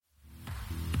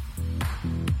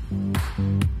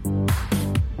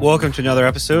Welcome to another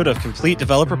episode of Complete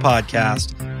Developer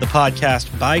Podcast, the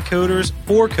podcast by coders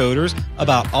for coders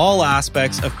about all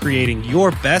aspects of creating your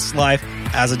best life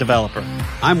as a developer.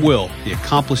 I'm Will, the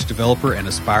accomplished developer and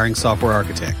aspiring software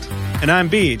architect. And I'm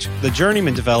Beej, the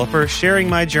journeyman developer sharing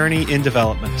my journey in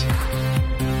development.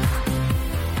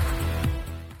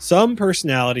 Some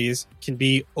personalities can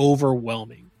be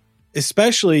overwhelming,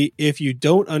 especially if you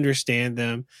don't understand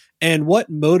them and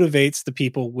what motivates the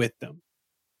people with them.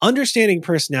 Understanding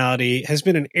personality has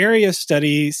been an area of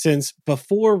study since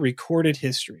before recorded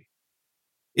history.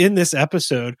 In this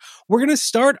episode, we're going to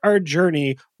start our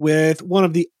journey with one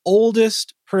of the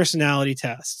oldest personality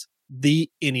tests,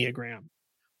 the Enneagram.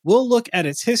 We'll look at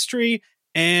its history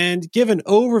and give an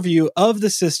overview of the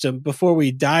system before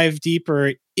we dive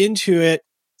deeper into it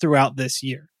throughout this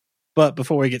year. But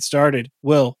before we get started,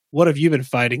 Will, what have you been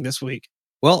fighting this week?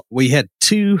 Well, we had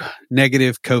 2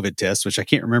 negative COVID tests, which I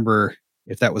can't remember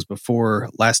if that was before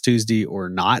last Tuesday or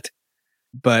not.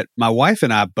 But my wife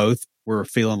and I both were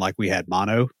feeling like we had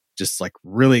mono, just like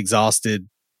really exhausted.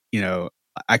 You know,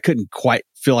 I couldn't quite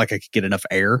feel like I could get enough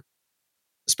air,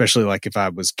 especially like if I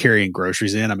was carrying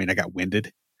groceries in. I mean, I got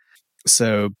winded.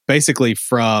 So basically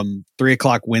from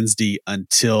 3:00 Wednesday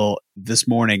until this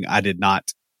morning,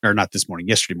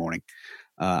 yesterday morning,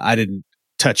 I didn't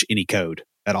touch any code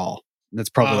at all. That's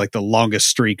probably like the longest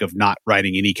streak of not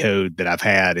writing any code that I've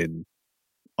had in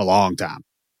a long time,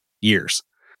 years.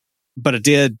 But I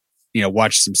did,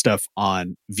 watch some stuff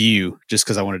on Vue just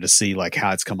because I wanted to see like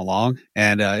how it's come along.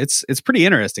 And it's pretty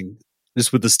interesting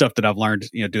just with the stuff that I've learned,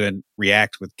 doing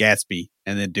React with Gatsby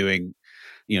and then doing,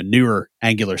 newer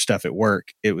Angular stuff at work.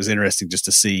 It was interesting just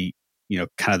to see,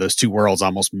 kind of those two worlds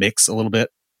almost mix a little bit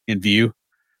in Vue.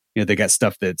 They got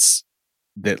stuff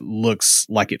that looks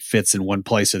like it fits in one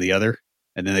place or the other,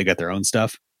 and then they got their own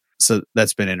stuff. So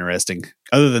that's been interesting.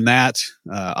 Other than that,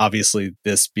 obviously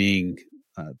this being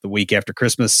the week after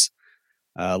Christmas,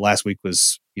 last week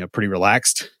was pretty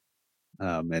relaxed,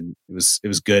 and it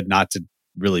was good not to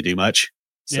really do much.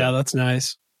 So, yeah, that's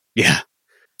nice. Yeah.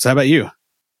 So how about you?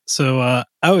 So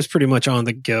I was pretty much on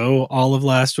the go all of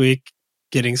last week,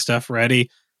 getting stuff ready.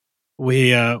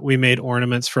 We made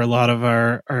ornaments for a lot of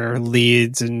our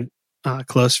leads and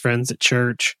close friends at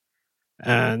church.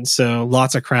 And so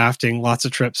lots of crafting, lots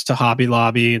of trips to Hobby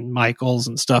Lobby and Michael's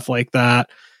and stuff like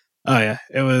that. Oh yeah,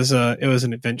 it was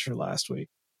an adventure last week.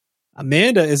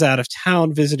 Amanda is out of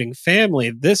town visiting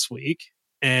family this week,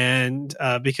 and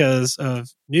because of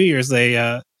New Year's,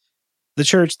 the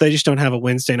church, they just don't have a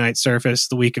Wednesday night service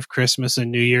the week of Christmas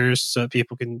and New Year's, so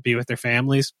people can be with their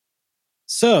families.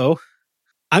 So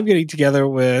I'm getting together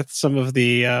with some of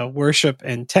the worship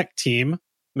and tech team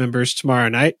members tomorrow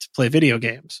night to play video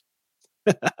games.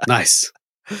 Nice.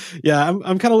 Yeah,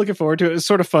 I'm kind of looking forward to it. It's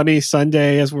sort of funny.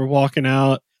 Sunday, as we're walking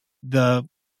out,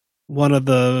 one of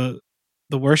the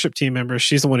worship team members,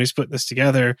 she's the one who's putting this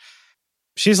together.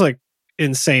 She's like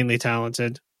insanely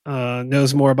talented.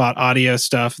 Knows more about audio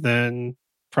stuff than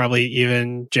probably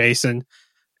even Jason,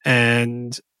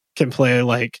 and can play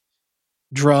like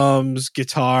drums,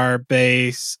 guitar,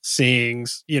 bass,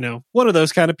 sings. One of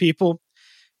those kind of people.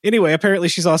 Anyway, apparently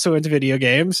she's also into video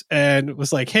games and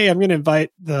was like, hey, I'm going to invite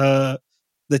the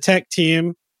tech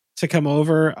team to come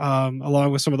over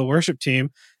along with some of the worship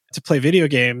team to play video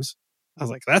games. I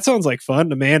was like, that sounds like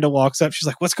fun. Amanda walks up. She's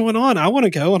like, what's going on? I want to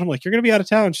go. And I'm like, you're going to be out of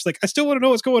town. She's like, I still want to know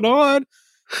what's going on.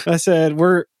 I said,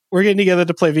 we're getting together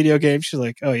to play video games. She's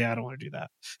like, oh yeah, I don't want to do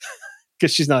that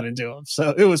because she's not into them.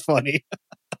 So it was funny.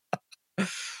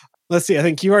 Let's see. I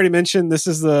think you already mentioned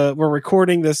we're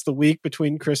recording this the week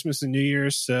between Christmas and New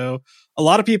Year's. So a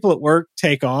lot of people at work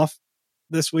take off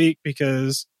this week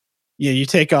because you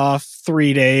take off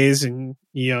 3 days and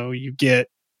you get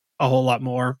a whole lot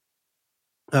more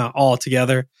all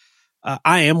together.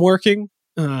 I am working,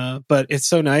 but it's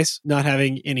so nice not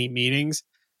having any meetings.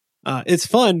 It's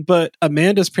fun, but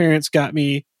Amanda's parents got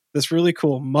me this really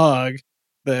cool mug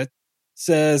that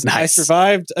says, nice. I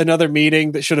survived another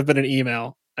meeting that should have been an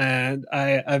email. And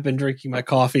I've been drinking my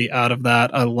coffee out of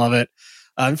that. I love it.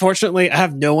 Unfortunately, I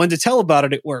have no one to tell about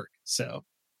it at work. So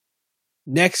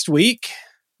next week,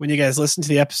 when you guys listen to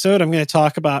the episode, I'm going to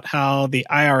talk about how the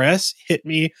IRS hit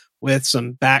me with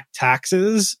some back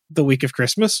taxes the week of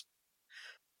Christmas.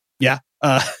 Yeah.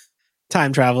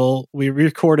 Time travel. We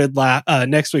recorded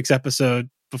next week's episode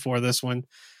before this one.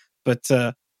 But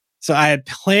so I had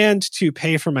planned to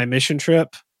pay for my mission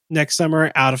trip next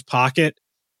summer out of pocket,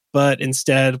 but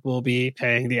instead we'll be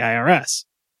paying the IRS.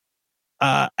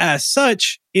 As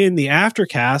such, in the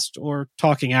aftercast or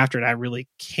talking after it, I really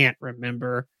can't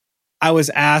remember. I was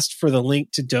asked for the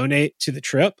link to donate to the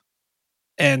trip.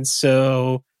 And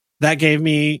so that gave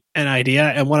me an idea.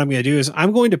 And what I'm going to do is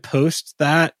I'm going to post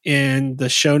that in the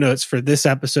show notes for this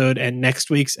episode and next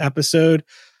week's episode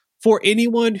for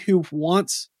anyone who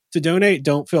wants to donate.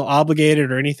 Don't feel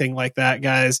obligated or anything like that,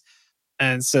 guys.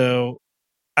 And so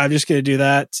I'm just going to do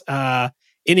that.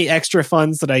 Any extra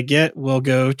funds that I get will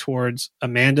go towards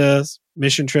Amanda's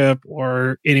mission trip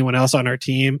or anyone else on our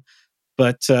team.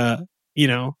 But,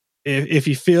 if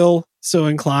you feel so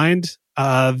inclined,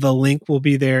 the link will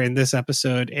be there in this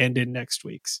episode and in next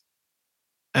week's.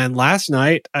 And last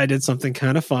night I did something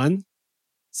kind of fun.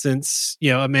 Since,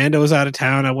 Amanda was out of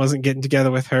town, I wasn't getting together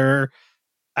with her.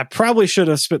 I probably should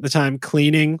have spent the time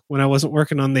cleaning when I wasn't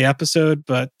working on the episode,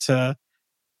 but I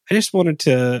just wanted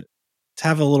to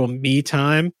have a little me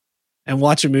time and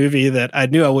watch a movie that I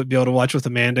knew I wouldn't be able to watch with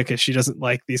Amanda because she doesn't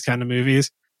like these kind of movies.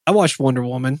 I watched Wonder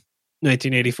Woman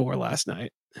 1984 last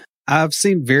night. I've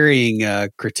seen varying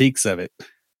critiques of it.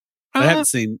 I haven't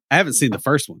seen the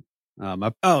first one.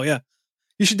 Oh yeah,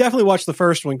 you should definitely watch the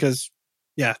first one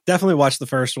definitely watch the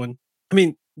first one. I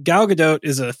mean, Gal Gadot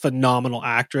is a phenomenal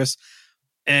actress,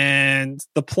 and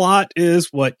the plot is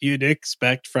what you'd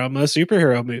expect from a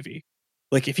superhero movie.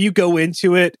 Like if you go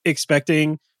into it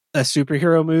expecting a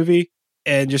superhero movie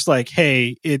and just like,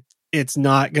 hey, it's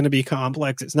not going to be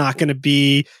complex. It's not going to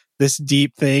be this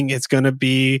deep thing. It's going to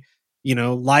be,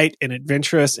 light and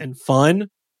adventurous and fun.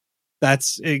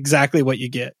 That's exactly what you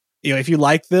get. If you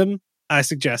like them, I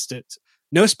suggest it.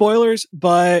 No spoilers,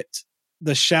 but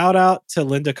the shout out to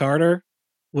Linda Carter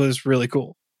was really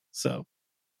cool. So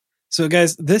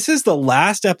guys, this is the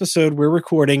last episode we're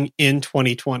recording in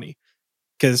 2020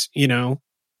 because, New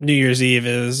Year's Eve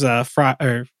is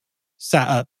Friday.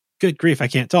 Good grief, I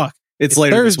can't talk. It's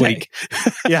later Thursday. this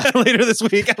week. Yeah, later this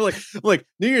week. I'm like,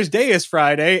 New Year's Day is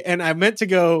Friday, and I meant to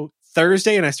go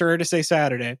Thursday, and I started to say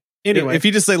Saturday. Anyway, if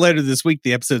you just say later this week,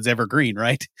 the episode's evergreen,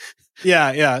 right?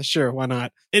 Yeah, sure, why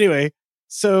not? Anyway,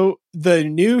 so the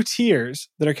new tiers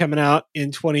that are coming out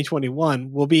in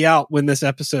 2021 will be out when this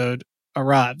episode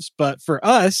arrives, but for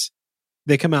us,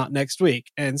 they come out next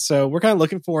week, and so we're kind of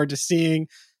looking forward to seeing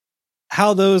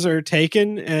how those are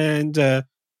taken and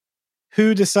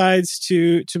who decides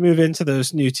to move into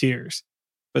those new tiers.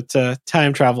 But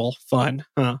time travel fun,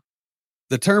 huh?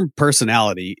 The term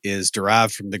personality is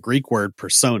derived from the Greek word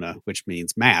persona, which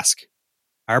means mask.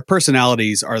 Our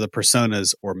personalities are the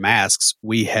personas or masks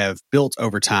we have built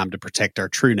over time to protect our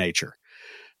true nature.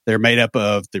 They're made up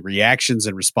of the reactions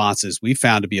and responses we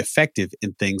found to be effective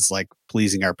in things like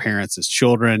pleasing our parents as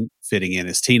children, fitting in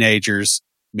as teenagers,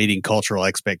 meeting cultural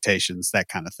expectations, that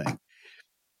kind of thing.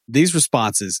 These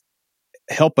responses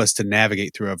help us to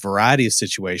navigate through a variety of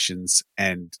situations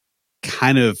and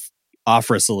kind of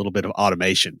offer us a little bit of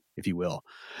automation, if you will.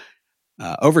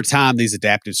 Over time, these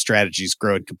adaptive strategies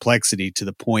grow in complexity to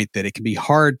the point that it can be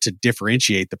hard to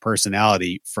differentiate the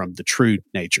personality from the true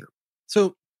nature.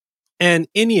 So an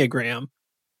Enneagram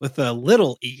with a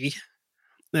little e,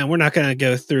 now we're not going to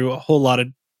go through a whole lot of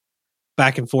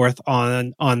back and forth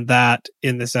on that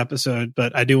in this episode,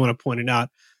 but I do want to point it out.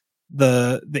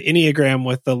 The Enneagram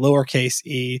with the lowercase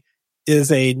e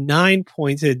is a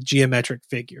 9-pointed geometric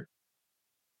figure.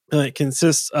 It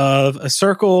consists of a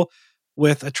circle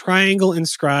with a triangle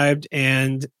inscribed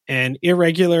and an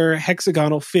irregular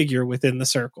hexagonal figure within the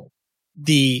circle.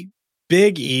 The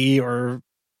big E or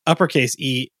uppercase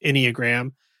E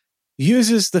Enneagram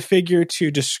uses the figure to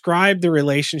describe the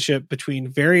relationship between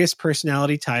various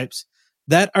personality types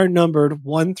that are numbered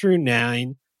 1 through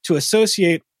 9 to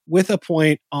associate with a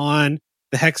point on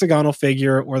the hexagonal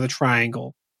figure or the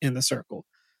triangle in the circle.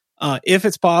 If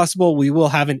it's possible, we will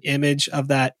have an image of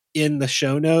that in the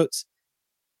show notes.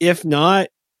 If not,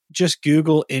 just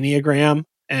Google Enneagram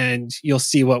and you'll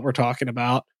see what we're talking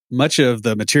about. Much of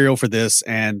the material for this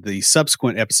and the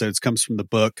subsequent episodes comes from the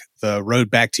book, The Road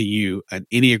Back to You, An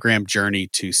Enneagram Journey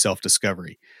to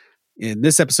Self-Discovery. In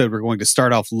this episode, we're going to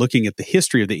start off looking at the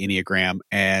history of the Enneagram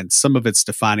and some of its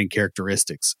defining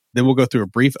characteristics. Then we'll go through a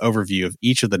brief overview of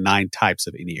each of the 9 types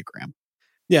of Enneagram.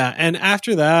 Yeah, and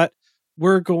after that,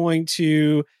 we're going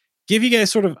to give you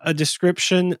guys sort of a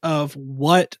description of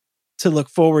what to look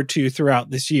forward to throughout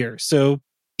this year. So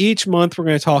each month, we're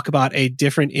going to talk about a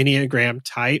different Enneagram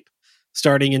type,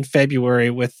 starting in February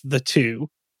with the 2.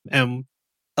 And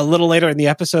a little later in the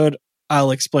episode,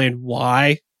 I'll explain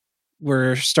why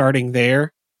we're starting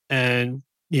there and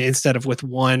instead of with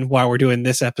 1, why we're doing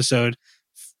this episode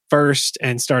first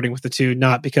and starting with the 2,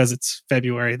 not because it's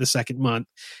February, the second month.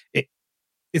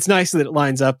 It's nice that it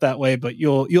lines up that way, but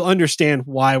you'll understand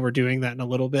why we're doing that in a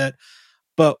little bit.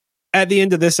 But at the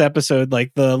end of this episode,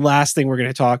 like the last thing we're going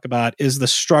to talk about is the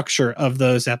structure of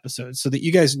those episodes so that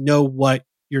you guys know what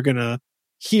you're going to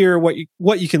hear what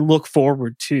you can look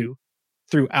forward to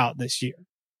throughout this year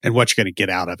and what you're going to get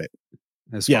out of it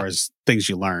as Yeah. far as things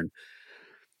you learn.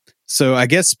 So I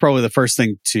guess probably the first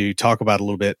thing to talk about a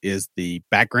little bit is the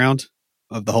background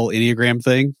of the whole Enneagram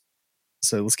thing.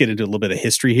 So let's get into a little bit of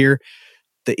history here.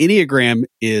 The Enneagram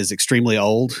is extremely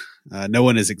old. No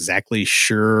one is exactly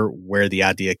sure where the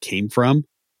idea came from.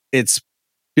 It's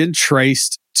been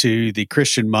traced to the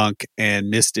Christian monk and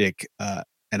mystic,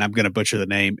 and I'm going to butcher the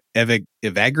name,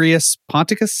 Evagrius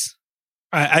Ponticus.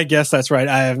 I guess that's right.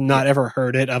 I have not ever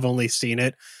heard it. I've only seen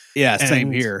it. Yeah,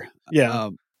 same here. Yeah.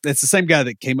 It's the same guy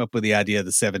that came up with the idea of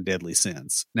the 7 deadly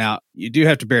sins. Now, you do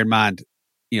have to bear in mind,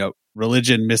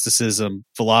 religion, mysticism,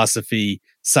 philosophy,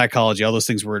 psychology, all those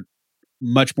things were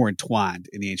much more entwined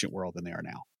in the ancient world than they are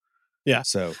now. Yeah.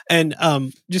 So, and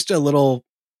just a little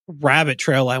rabbit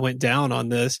trail I went down on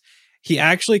this. He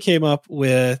actually came up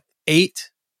with 8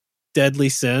 deadly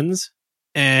sins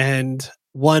and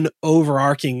one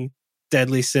overarching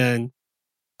deadly sin.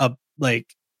 It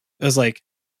was like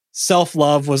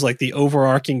self-love was like the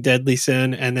overarching deadly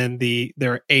sin, and then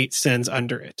there are 8 sins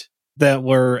under it that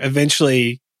were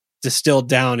eventually distilled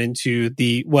down into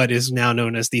what is now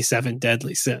known as the 7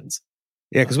 deadly sins.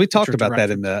 Yeah, because we talked about that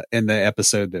in the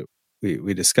episode that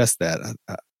we discussed that.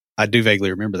 I do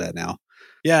vaguely remember that now.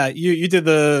 Yeah, you did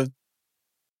the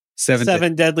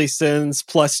 7 deadly sins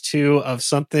plus 2 of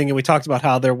something, and we talked about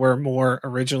how there were more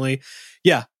originally.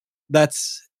 Yeah,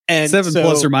 that's 7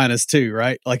 plus or minus 2,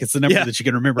 right? Like it's the number that you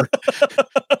can remember.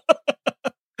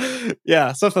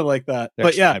 Yeah, something like that. There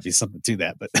but yeah, might be something to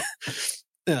that. But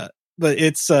yeah, but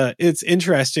it's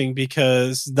interesting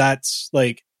because that's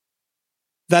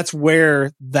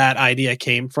where that idea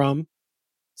came from.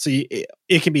 So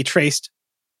it can be traced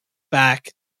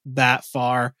back that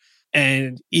far,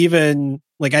 and even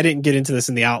I didn't get into this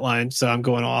in the outline, so I'm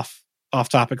going off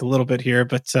topic a little bit here,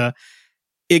 but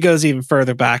it goes even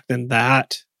further back than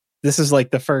that. This is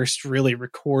the first really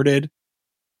recorded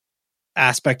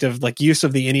aspect of use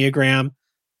of the Enneagram,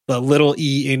 the little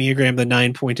E Enneagram, the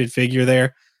 9-pointed figure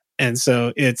there. And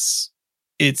so it's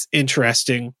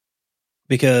interesting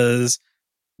because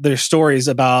there's stories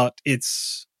about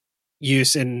its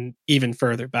use in even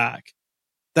further back.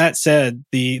 That said,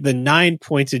 the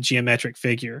 9-pointed geometric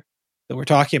figure that we're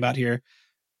talking about here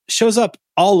shows up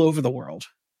all over the world,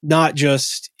 not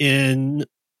just in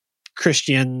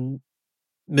Christian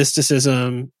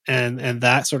mysticism and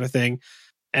that sort of thing.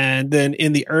 And then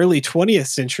in the early 20th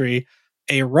century,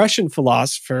 a Russian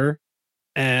philosopher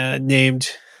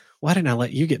named, why didn't I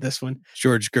let you get this one?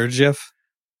 George Gurdjieff.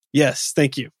 Yes,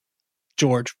 thank you.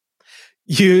 George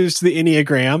used the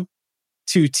Enneagram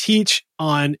to teach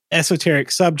on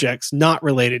esoteric subjects not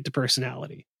related to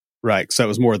personality. Right. So it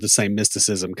was more of the same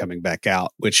mysticism coming back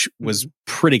out, which was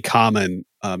pretty common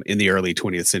in the early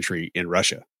 20th century in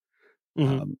Russia.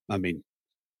 Mm-hmm. I mean,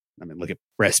 look at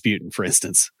Rasputin, for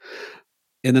instance.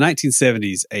 In the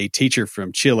 1970s, a teacher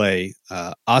from Chile,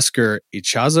 Oscar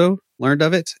Ichazo, learned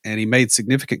of it, and he made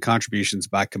significant contributions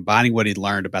by combining what he'd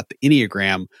learned about the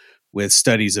Enneagram with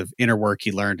studies of inner work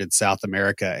he learned in South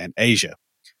America and Asia.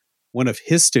 One of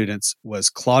his students was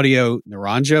Claudio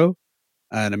Naranjo,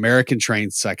 an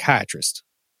American-trained psychiatrist.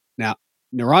 Now,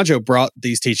 Naranjo brought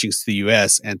these teachings to the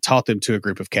U.S. and taught them to a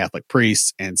group of Catholic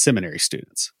priests and seminary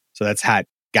students. So that's how it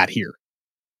got here.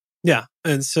 Yeah.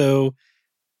 And so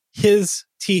his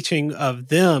teaching of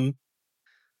them,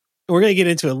 we're going to get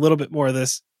into a little bit more of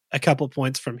this a couple of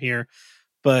points from here,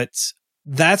 but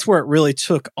that's where it really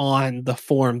took on the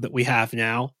form that we have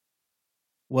now.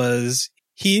 Was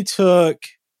he took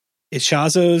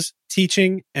Ichazo's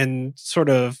teaching and sort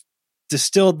of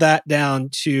distilled that down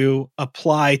to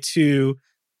apply to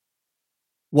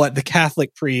what the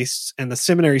Catholic priests and the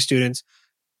seminary students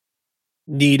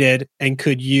needed and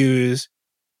could use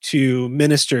to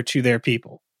minister to their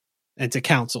people and to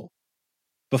counsel.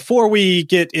 Before we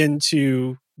get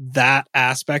into that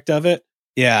aspect of it.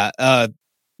 Yeah.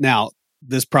 Now,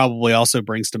 this probably also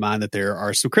brings to mind that there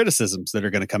are some criticisms that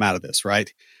are going to come out of this,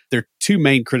 right? There are 2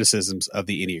 main criticisms of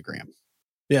the Enneagram.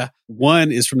 Yeah.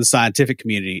 One is from the scientific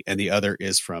community and the other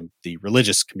is from the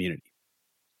religious community,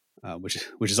 which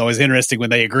is always interesting when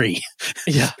they agree.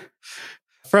 Yeah.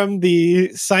 From the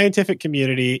scientific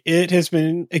community, it has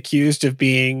been accused of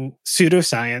being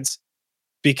pseudoscience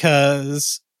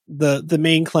because the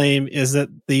main claim is that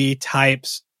the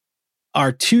types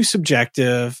are too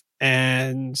subjective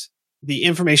and the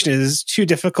information is too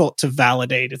difficult to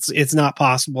validate. It's not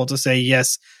possible to say,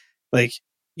 yes,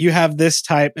 you have this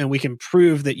type and we can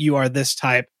prove that you are this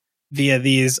type via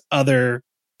these other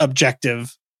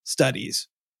objective studies.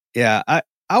 Yeah,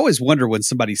 I always wonder when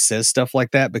somebody says stuff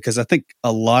like that, because I think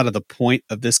a lot of the point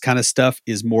of this kind of stuff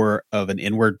is more of an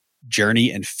inward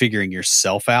journey and figuring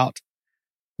yourself out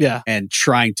Yeah. and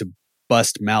trying to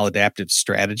bust maladaptive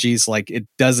strategies. Like, it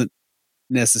doesn't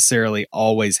necessarily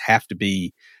always have to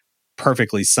be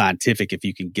perfectly scientific if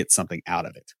you can get something out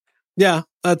of it. Yeah,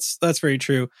 that's very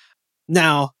true.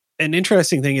 Now, an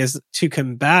interesting thing is to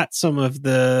combat some of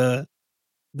the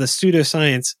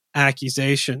pseudoscience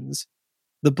accusations.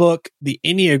 The book, The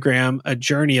Enneagram, A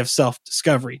Journey of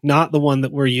Self-Discovery, not the one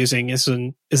that we're using, is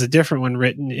a different one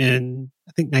written in,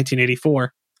 I think,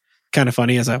 1984. Kind of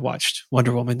funny, as I watched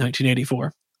Wonder Woman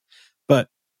 1984. But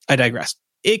I digress.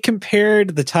 It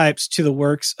compared the types to the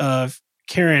works of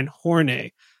Karen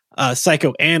Horney, a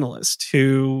psychoanalyst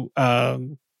who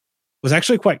was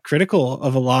actually quite critical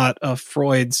of a lot of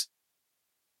Freud's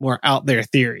more out there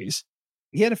theories.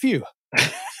 He had a few.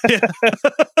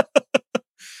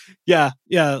 Yeah.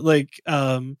 Like,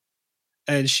 and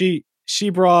she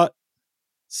brought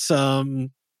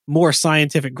some more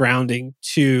scientific grounding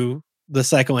to the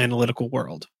psychoanalytical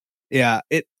world. Yeah,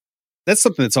 that's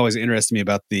something that's always interested me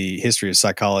about the history of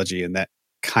psychology and that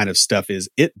kind of stuff. Is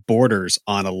it borders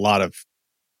on a lot of,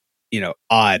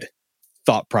 odd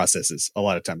thought processes a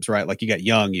lot of times, right? Like, you got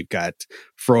Jung, you've got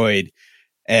Freud,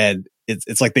 and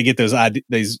it's like they get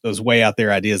those way out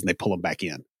there ideas and they pull them back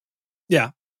in. Yeah.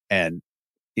 And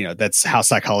that's how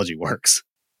psychology works,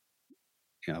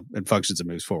 and functions and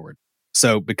moves forward.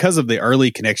 So because of the early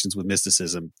connections with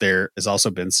mysticism, there has also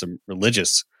been some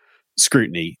religious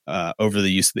scrutiny over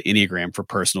the use of the Enneagram for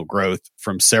personal growth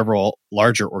from several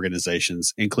larger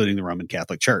organizations, including the Roman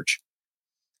Catholic Church.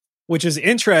 Which is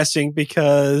interesting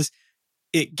because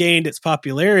it gained its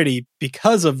popularity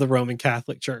because of the Roman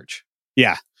Catholic Church.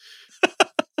 Yeah.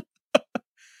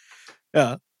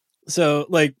 Yeah. So,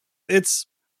 like, it's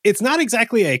not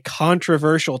exactly a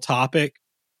controversial topic,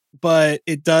 but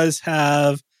it does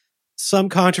have some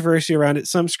controversy around it,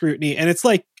 some scrutiny. And it's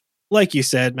like you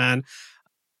said, man,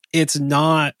 it's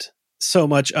not so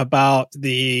much about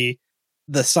the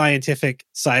scientific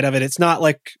side of it. It's not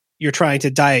like you're trying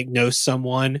to diagnose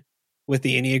someone with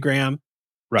the Enneagram.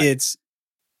 Right. It's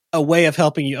a way of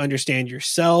helping you understand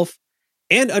yourself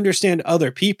and understand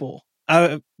other people.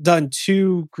 I've done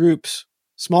 2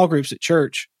 small groups at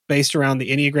church based around the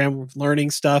Enneagram,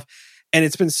 learning stuff. And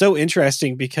it's been so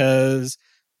interesting because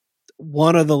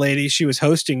one of the ladies, she was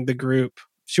hosting the group.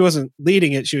 She wasn't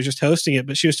leading it. She was just hosting it,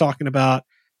 but she was talking about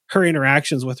her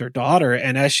interactions with her daughter.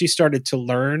 And as she started to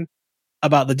learn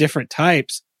about the different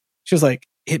types, she was like,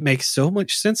 it makes so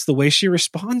much sense the way she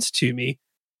responds to me.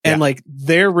 And like,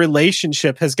 their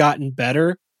relationship has gotten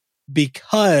better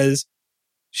because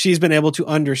she's been able to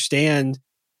understand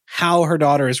how her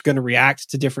daughter is going to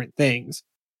react to different things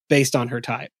based on her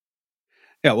type.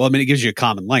 Yeah, well, I mean, it gives you a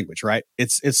common language, right?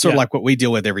 It's sort of like what we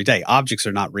deal with every day. Objects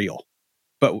are not real,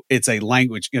 but it's a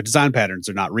language. Design patterns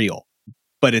are not real,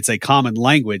 but it's a common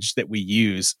language that we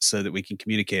use so that we can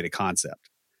communicate a concept.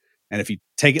 And if you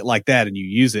take it like that and you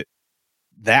use it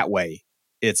that way,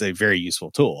 it's a very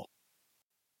useful tool.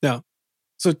 Yeah.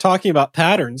 So talking about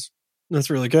patterns, that's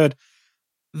really good.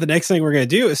 The next thing we're going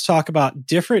to do is talk about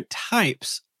different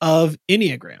types of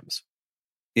Enneagrams.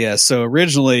 Yeah. So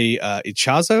originally,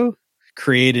 Ichazo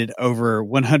created over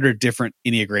 100 different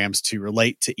Enneagrams to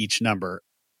relate to each number.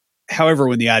 However,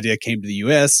 when the idea came to the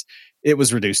US, it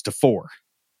was reduced to 4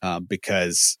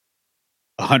 because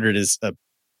 100 is a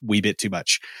wee bit too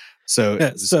much. So,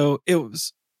 it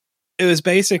was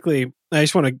basically, I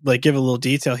just want to like give a little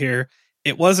detail here.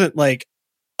 It wasn't like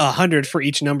 100 for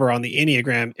each number on the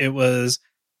Enneagram. It was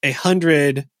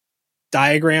 100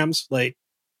 diagrams, like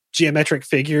geometric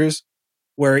figures,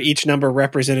 where each number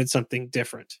represented something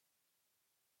different.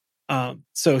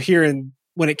 So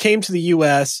when it came to the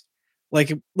US,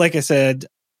 like I said,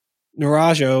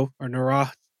 Naranjo or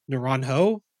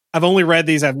Naranjo, I've only read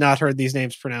these. I've not heard these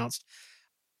names pronounced.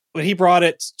 When he brought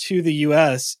it to the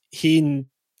US, he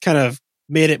kind of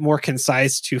made it more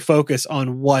concise to focus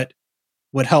on what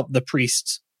would help the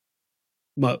priests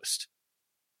most.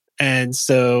 And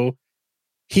so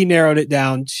he narrowed it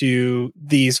down to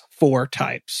these 4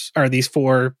 types, or these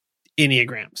 4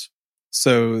 Enneagrams.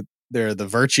 So they're the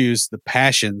virtues, the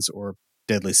passions or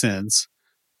deadly sins,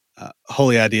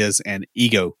 holy ideas, and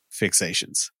ego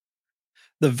fixations.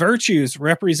 The virtues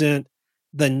represent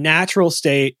the natural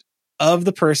state of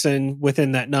the person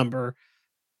within that number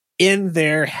in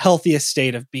their healthiest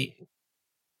state of being.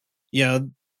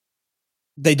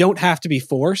 They don't have to be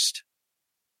forced.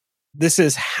 This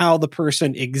is how the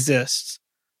person exists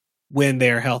when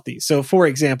they're healthy. So, for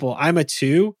example, I'm a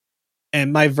 2,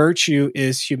 and my virtue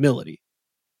is humility.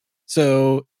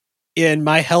 So in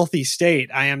my healthy state,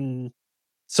 I am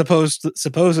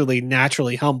supposedly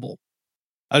naturally humble.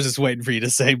 I was just waiting for you to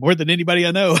say more than anybody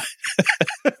I know.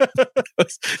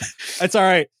 That's all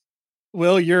right.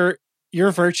 Will, your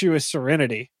virtue is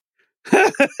serenity.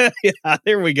 Yeah,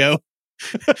 there we go.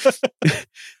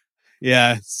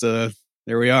 Yeah, so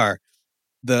there we are.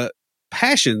 The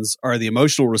passions are the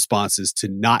emotional responses to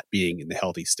not being in the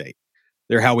healthy state.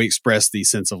 They're how we express the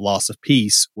sense of loss of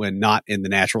peace when not in the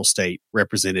natural state,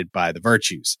 represented by the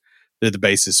virtues. They're the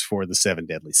basis for the 7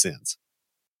 deadly sins.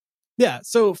 Yeah.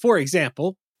 So, for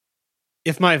example,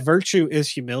 if my virtue is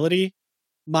humility,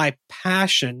 my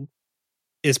passion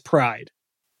is pride.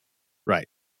 Right.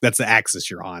 That's the axis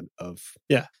you're on of.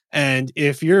 Yeah. And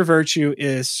if your virtue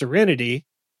is serenity,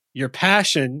 your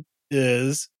passion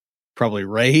is probably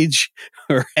rage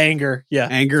or anger. Yeah.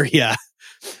 Anger. Yeah.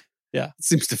 Yeah. It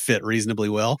seems to fit reasonably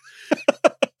well.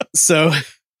 So,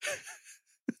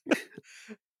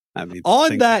 I mean,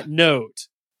 on that note,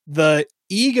 the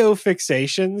ego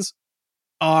fixations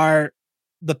are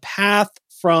the path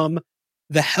from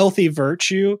the healthy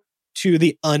virtue to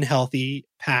the unhealthy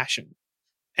passion.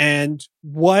 And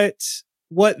what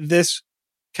this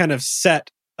kind of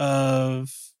set of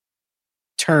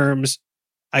terms,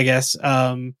 I guess,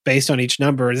 based on each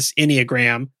number, this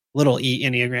Enneagram, little e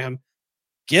Enneagram,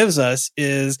 gives us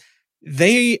is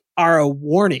they are a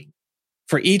warning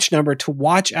for each number to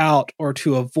watch out or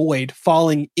to avoid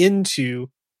falling into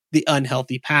the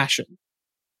unhealthy passion.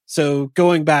 So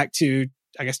going back to,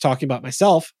 I guess, talking about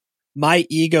myself, my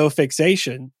ego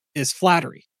fixation is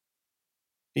flattery.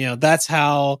 You know, that's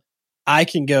how I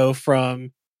can go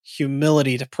from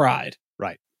humility to pride.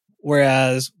 Right.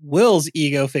 Whereas Will's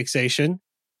ego fixation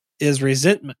is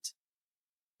resentment.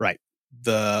 Right.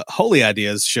 The holy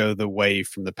ideas show the way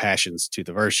from the passions to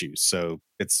the virtues. So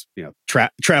it's,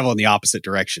 travel in the opposite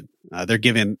direction. They're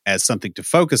given as something to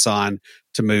focus on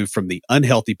to move from the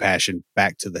unhealthy passion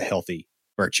back to the healthy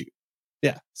virtue.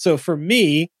 Yeah. So for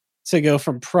me to go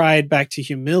from pride back to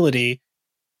humility,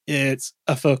 it's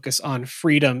a focus on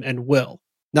freedom and will.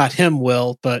 Not him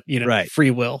will, but, right.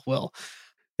 Free will.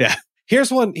 Yeah.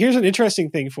 Here's an interesting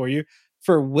thing for you.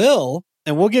 For Will,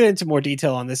 and we'll get into more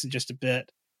detail on this in just a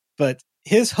bit, but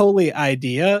his holy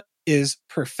idea is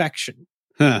perfection.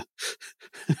 Huh.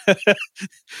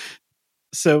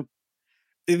 So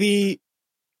the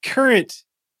current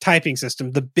typing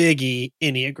system, the Big E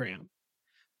Enneagram,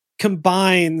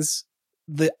 combines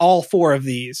all 4 of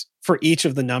these for each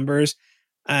of the numbers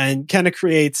and kind of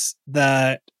creates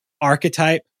that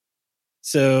archetype.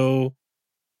 So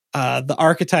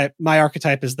my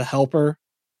archetype is the helper.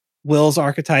 Will's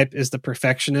archetype is the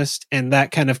perfectionist, and that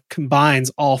kind of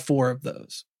combines all 4 of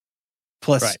those,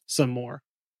 plus some more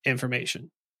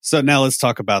information. So now let's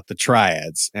talk about the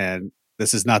triads, and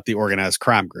this is not the organized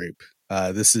crime group.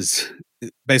 This is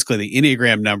basically the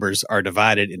Enneagram numbers are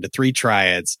divided into 3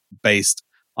 triads based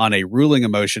on a ruling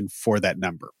emotion for that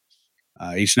number.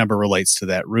 Each number relates to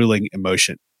that ruling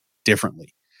emotion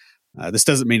differently. This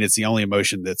doesn't mean it's the only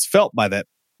emotion that's felt by that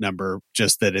number,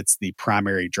 just that it's the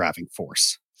primary driving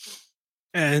force.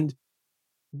 And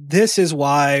this is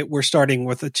why we're starting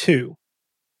with a 2,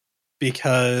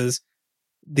 because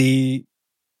the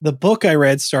book I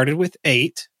read started with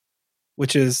 8,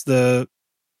 which is the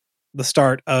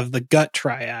start of the gut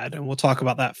triad, and we'll talk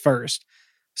about that first.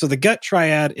 So the gut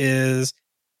triad is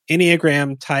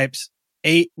Enneagram types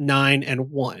 8, 9, and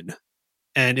 1,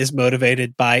 and is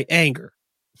motivated by anger.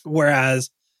 Whereas,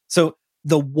 so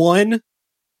the 1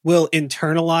 will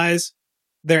internalize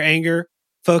their anger,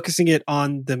 focusing it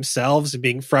on themselves and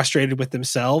being frustrated with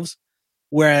themselves,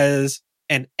 whereas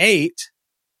an 8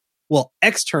 will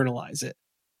externalize it,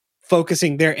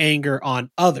 focusing their anger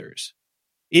on others.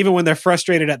 Even when they're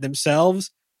frustrated at themselves,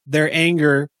 their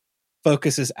anger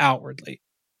focuses outwardly.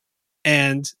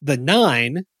 And the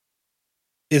 9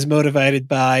 is motivated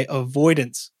by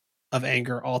avoidance of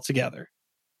anger altogether.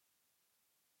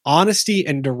 Honesty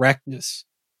and directness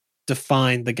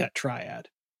define the gut triad.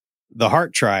 The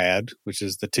heart triad, which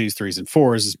is the 2s, 3s, and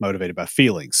 4s, is motivated by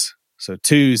feelings. So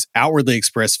 2s outwardly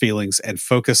express feelings and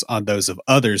focus on those of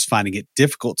others, finding it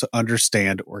difficult to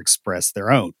understand or express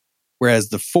their own. Whereas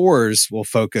the 4s will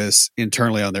focus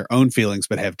internally on their own feelings,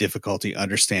 but have difficulty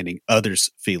understanding others'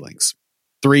 feelings.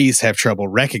 3s have trouble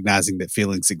recognizing that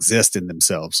feelings exist in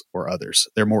themselves or others.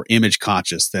 They're more image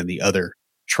conscious than the other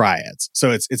triads.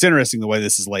 So it's interesting the way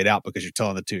this is laid out, because you're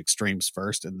telling the 2 extremes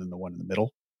first and then the one in the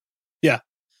middle.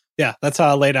 Yeah, that's how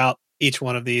I laid out each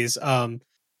one of these.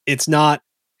 It's not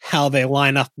how they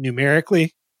line up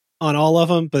numerically on all of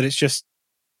them, but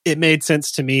it made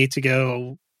sense to me to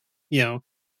go,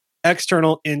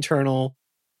 external, internal,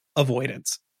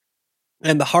 avoidance.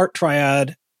 And the heart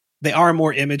triad, they are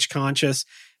more image conscious.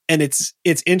 And it's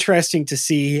interesting to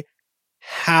see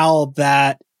how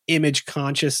that image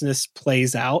consciousness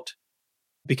plays out,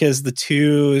 because the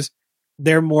twos,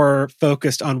 they're more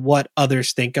focused on what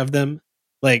others think of them,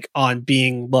 like on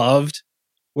being loved,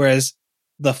 whereas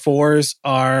the fours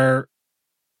are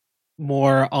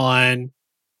more on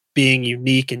being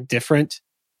unique and different,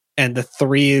 and the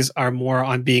threes are more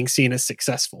on being seen as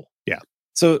successful. Yeah.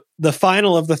 So the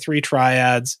final of the three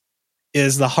triads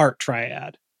is the heart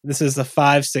triad. This is the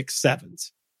 5, 6,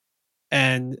 7s.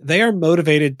 And they are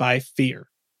motivated by fear.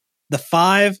 The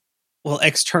 5 will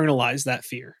externalize that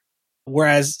fear,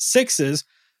 whereas 6s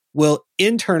will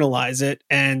internalize it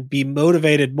and be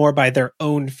motivated more by their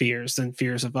own fears than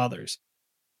fears of others.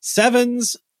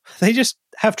 7s, they just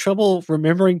have trouble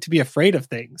remembering to be afraid of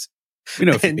things. We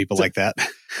know a few people like that.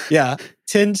 Yeah,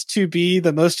 tends to be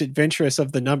the most adventurous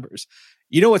of the numbers.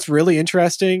 You know what's really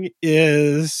interesting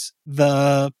is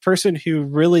the person who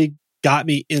really got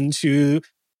me into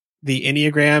the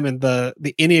Enneagram, and the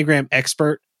Enneagram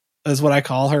expert is what I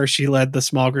call her. She led the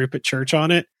small group at church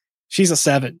on it. She's a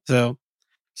 7. So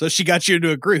she got you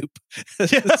into a group. So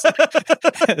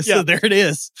yeah, there it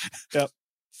is. Yep.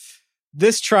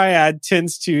 This triad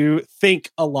tends to think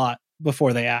a lot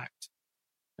before they act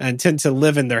and tend to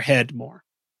live in their head more.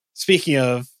 Speaking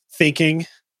of thinking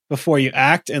before you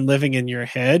act and living in your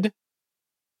head,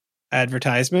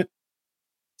 advertisement,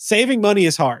 saving money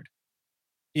is hard.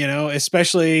 You know,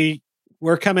 especially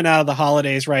we're coming out of the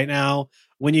holidays right now.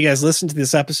 When you guys listen to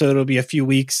this episode, it'll be a few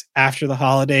weeks after the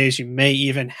holidays. You may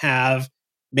even have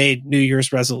made New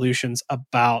Year's resolutions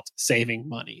about saving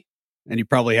money. And you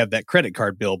probably have that credit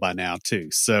card bill by now too.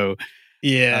 So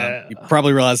yeah, you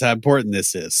probably realize how important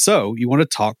this is. So you want to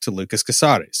talk to Lucas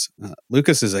Casares.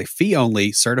 Lucas is a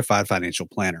fee-only certified financial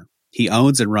planner. He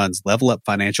owns and runs Level Up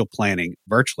Financial Planning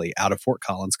virtually out of Fort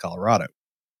Collins, Colorado.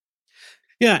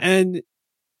 Yeah, and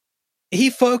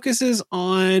he focuses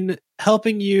on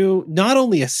helping you not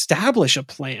only establish a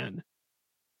plan,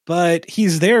 but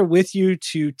he's there with you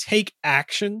to take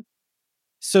action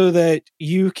so that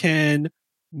you can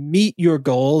meet your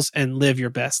goals and live your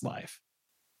best life.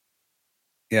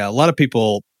 Yeah, a lot of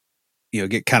people,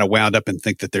 get kind of wound up and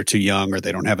think that they're too young, or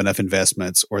they don't have enough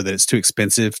investments, or that it's too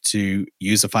expensive to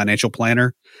use a financial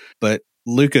planner. But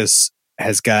Lucas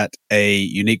has got a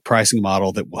unique pricing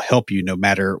model that will help you no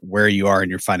matter where you are in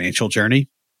your financial journey.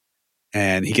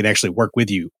 And he can actually work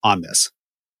with you on this.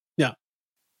 Yeah.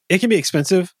 It can be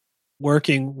expensive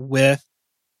working with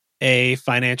a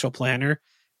financial planner.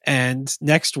 And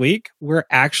next week, we're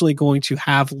actually going to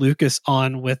have Lucas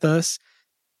on with us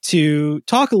to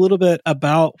talk a little bit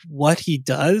about what he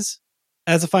does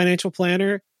as a financial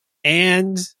planner,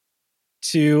 and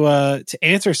to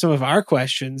answer some of our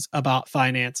questions about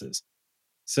finances.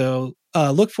 So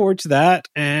look forward to that.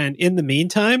 And in the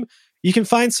meantime, you can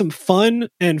find some fun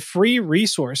and free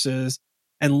resources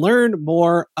and learn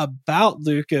more about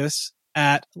Lucas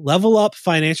at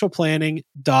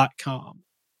levelupfinancialplanning.com.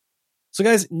 So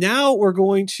guys, now we're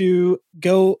going to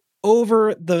go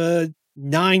over the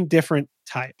 9 different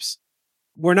types.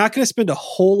 We're not going to spend a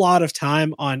whole lot of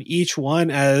time on each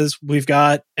one, as we've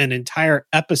got an entire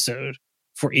episode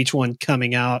for each one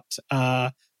coming out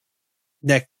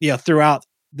throughout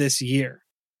this year.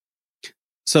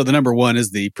 So the number 1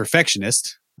 is the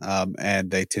perfectionist,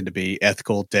 and they tend to be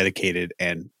ethical, dedicated,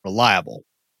 and reliable.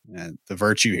 And the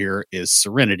virtue here is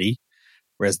serenity,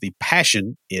 whereas the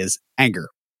passion is anger.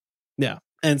 Yeah.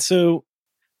 And so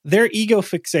their ego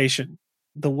fixation,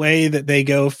 the way that they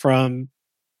go from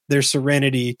their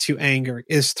serenity to anger,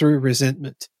 is through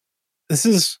resentment. This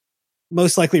is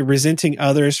most likely resenting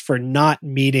others for not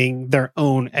meeting their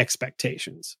own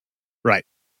expectations. Right.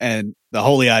 And the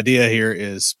holy idea here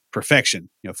is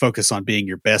perfection. Focus on being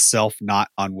your best self, not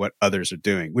on what others are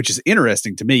doing, which is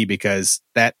interesting to me because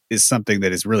that is something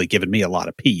that has really given me a lot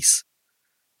of peace,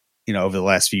 over the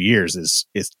last few years is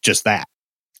just that.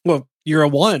 Well, you're a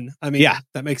 1. I mean, yeah,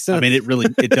 that makes sense. I mean,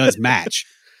 it does match.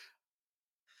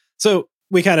 So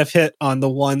we kind of hit on the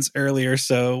 1s earlier.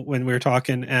 So when we were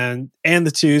talking and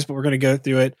the 2s, but we're going to go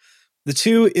through it. The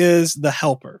 2 is the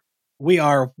helper. We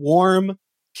are warm,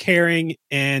 caring,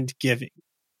 and giving.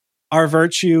 Our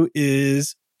virtue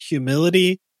is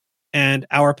humility, and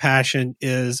our passion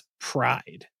is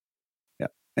pride. Yeah.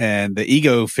 And the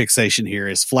ego fixation here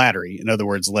is flattery. In other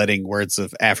words, letting words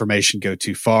of affirmation go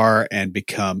too far and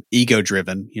become ego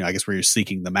driven, I guess where you're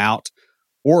seeking them out,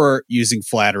 or using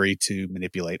flattery to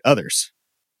manipulate others.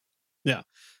 Yeah.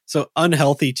 So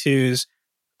unhealthy 2s,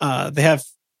 they have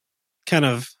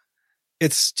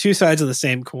it's 2 sides of the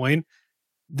same coin.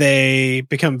 They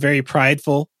become very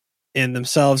prideful in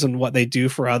themselves and what they do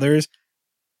for others.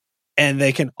 And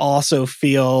they can also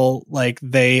feel like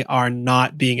they are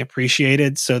not being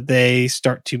appreciated. So they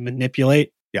start to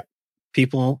manipulate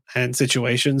people and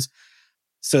situations.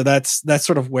 So that's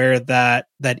sort of where that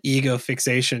ego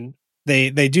fixation,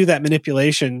 they do that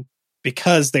manipulation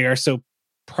because they are so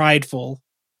prideful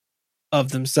of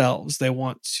themselves. They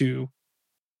want to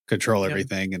control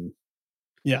everything. And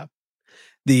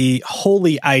the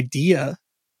holy idea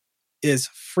is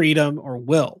freedom or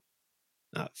will.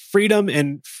 Freedom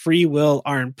and free will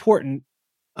are important,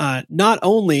 not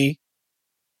only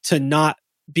to not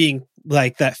being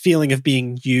like that feeling of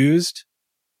being used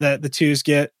that the twos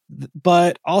get,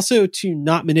 but also to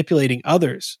not manipulating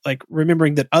others, like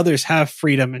remembering that others have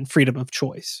freedom and freedom of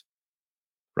choice.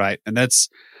 Right. And that's,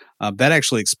 that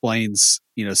actually explains,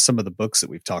 some of the books that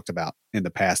we've talked about in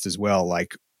the past as well,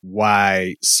 like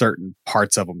why certain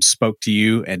parts of them spoke to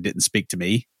you and didn't speak to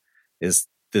me is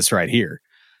this right here.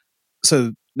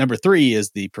 So number 3 is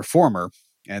the performer,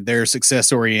 and they're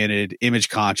success-oriented,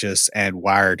 image-conscious, and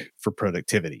wired for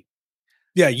productivity.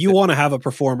 Yeah, you want to have a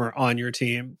performer on your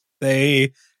team.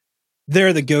 They're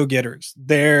the go-getters.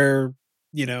 They're,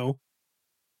 the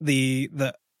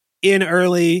in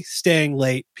early, staying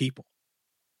late people.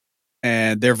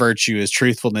 And their virtue is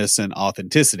truthfulness and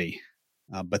authenticity,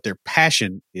 but their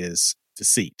passion is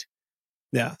deceit.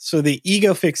 Yeah, so the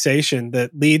ego fixation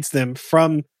that leads them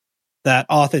from that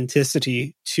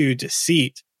authenticity to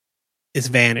deceit is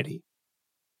vanity.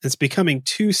 It's becoming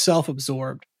too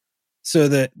self-absorbed so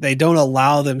that they don't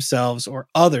allow themselves or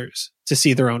others to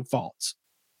see their own faults.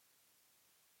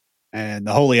 And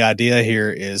the holy idea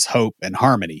here is hope and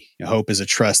harmony. Hope is a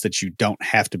trust that you don't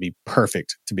have to be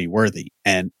perfect to be worthy.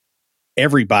 And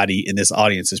everybody in this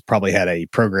audience has probably had a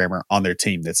programmer on their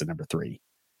team that's a number 3,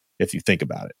 if you think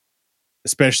about it,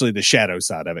 especially the shadow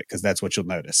side of it, because that's what you'll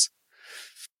notice.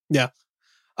 Yeah.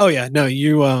 Oh yeah. No,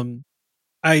 you,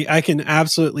 I can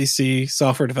absolutely see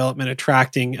software development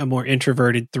attracting a more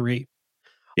introverted 3.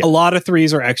 Yep. A lot of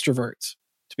 3s are extroverts,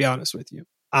 to be honest with you.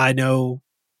 I know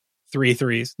 3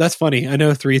 3s. That's funny. I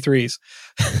know 3 3s.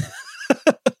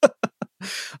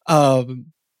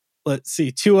 Let's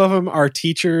see. 2 of them are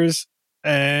teachers,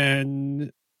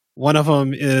 and one of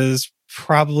them is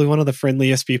probably one of the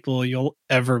friendliest people you'll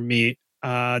ever meet.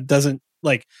 Doesn't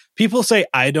like people say,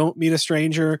 I don't meet a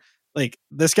stranger. Like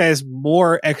this guy is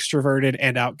more extroverted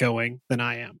and outgoing than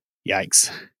I am.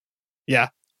 Yikes. Yeah.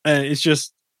 And it's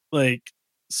just like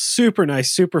super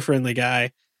nice, super friendly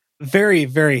guy. Very,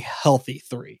 very healthy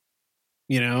 3,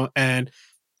 and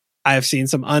I've seen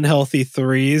some unhealthy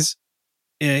 3s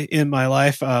in my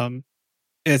life.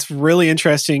 It's really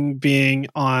interesting being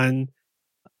on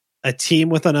a team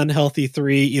with an unhealthy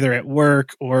 3, either at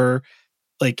work or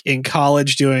like in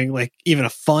college doing like even a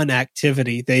fun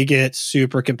activity. They get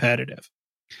super competitive.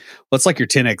 Well, it's like your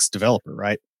 10X developer,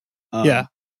 right? Yeah.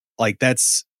 Like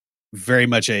that's very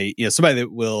much somebody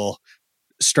that will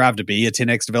strive to be a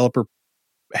 10X developer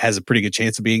has a pretty good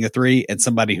chance of being a 3, and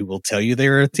somebody who will tell you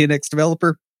they're a 10X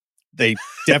developer, they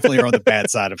definitely are on the bad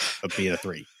side of being a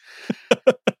 3.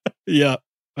 Yeah.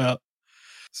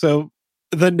 So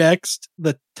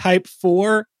the type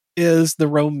 4 is the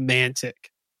romantic.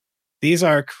 These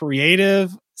are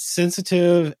creative,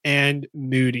 sensitive, and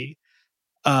moody.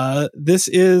 This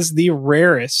is the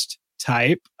rarest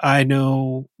type. I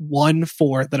know 1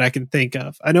 4 that I can think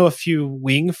of. I know a few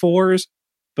wing 4s,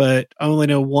 but I only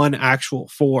know 1 actual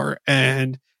 4.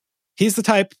 And he's the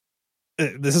type,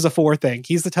 this is a 4 thing.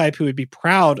 He's the type who would be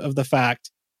proud of the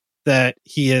fact that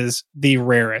he is the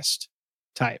rarest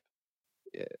type.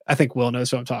 I think Will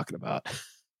knows who I'm talking about.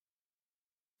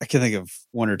 I can think of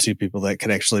 1 or 2 people that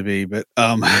could actually be, but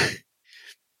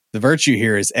the virtue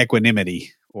here is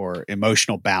equanimity or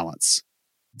emotional balance.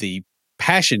 The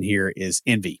passion here is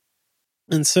envy.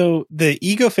 And so the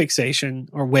ego fixation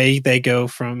or way they go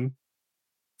from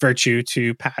virtue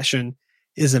to passion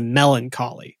is a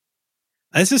melancholy.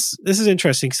 This is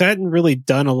interesting because I hadn't really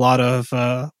done a lot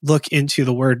of look into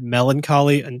the word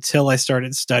melancholy until I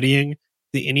started studying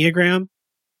the Enneagram.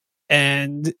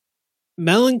 And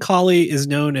melancholy is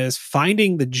known as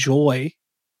finding the joy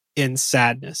in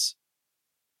sadness.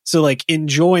 So like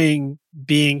enjoying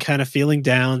being kind of feeling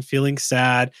down, feeling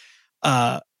sad.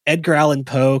 Edgar Allan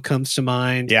Poe comes to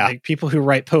mind. Yeah. Like people who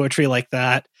write poetry like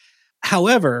that.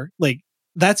 However, like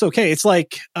that's okay. It's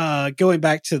like going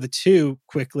back to the 2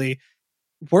 quickly.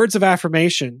 Words of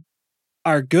affirmation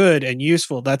are good and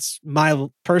useful. That's my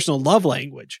personal love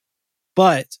language.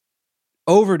 But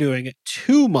overdoing it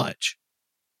too much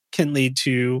can lead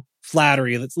to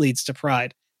flattery that leads to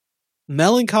pride.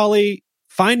 Melancholy,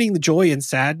 finding the joy in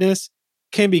sadness,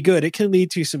 can be good. It can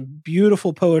lead to some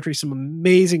beautiful poetry, some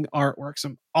amazing artwork,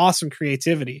 some awesome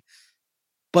creativity.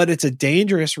 But it's a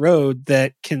dangerous road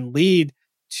that can lead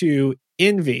to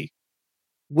envy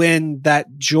when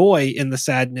that joy in the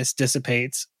sadness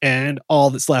dissipates and all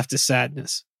that's left is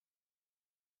sadness.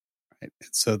 Right.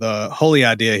 So the holy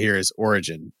idea here is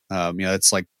origin.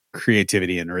 It's like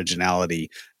creativity and originality,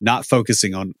 not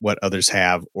focusing on what others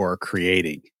have or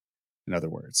creating, in other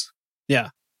words. Yeah.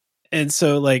 And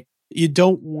so like, you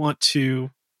don't want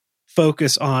to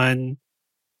focus on,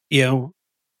 oh,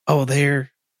 they're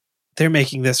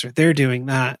making this or they're doing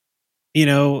that.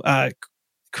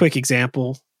 Quick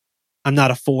example. I'm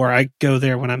not a 4. I go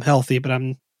there when I'm healthy, but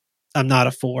I'm not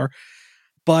a 4.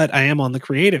 But I am on the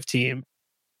creative team.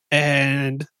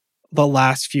 And the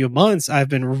last few months, I've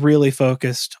been really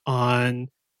focused on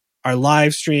our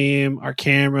live stream, our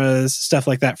cameras, stuff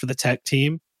like that for the tech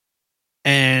team.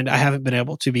 And I haven't been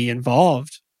able to be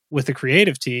involved with the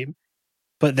creative team,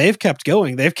 but they've kept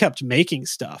going. They've kept making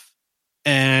stuff.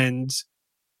 And,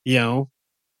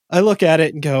 I look at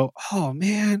it and go, oh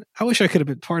man, I wish I could have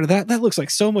been part of that. That looks like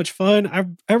so much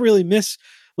fun. I really miss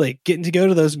like getting to go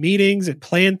to those meetings and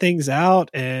plan things out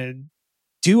and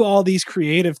do all these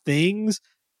creative things.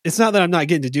 It's not that I'm not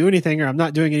getting to do anything or I'm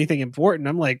not doing anything important.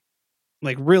 I'm like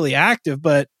really active,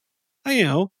 but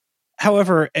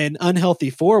however, an unhealthy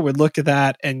 4 would look at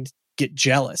that and get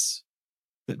jealous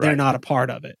that they're not a part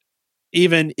of it.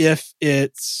 Even if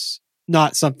it's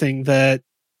not something that,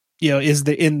 is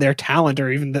in their talent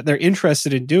or even that they're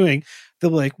interested in doing,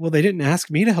 they'll be like, well, they didn't ask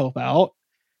me to help out.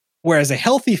 Whereas a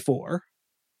healthy 4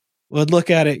 would look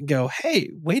at it and go,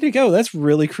 hey, way to go. That's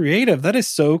really creative. That is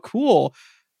so cool.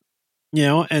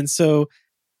 And so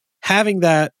having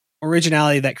that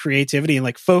originality, that creativity, and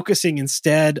like focusing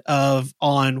instead of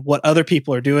on what other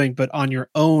people are doing, but on your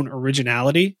own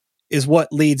originality is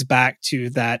what leads back to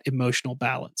that emotional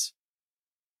balance.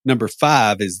 Number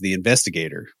 5 is the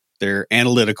investigator. They're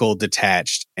analytical,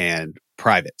 detached, and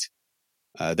private.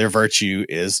 Their virtue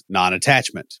is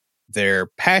non-attachment. Their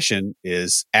passion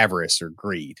is avarice or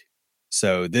greed.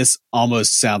 So this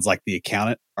almost sounds like the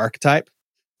accountant archetype.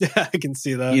 Yeah, I can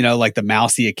see that. Like the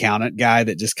mousy accountant guy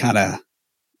that just kind of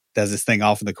does his thing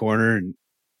off in the corner, and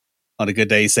on a good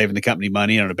day he's saving the company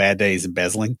money, and on a bad day he's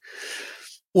embezzling.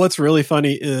 What's really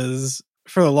funny is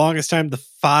for the longest time, the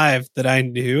 5 that I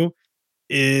knew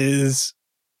is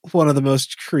one of the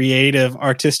most creative,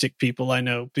 artistic people I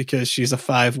know because she's a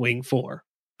 5 wing 4.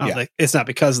 Like, it's not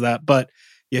because of that, but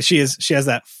yeah, she has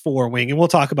that 4 wing, and we'll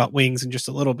talk about wings in just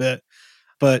a little bit.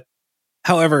 But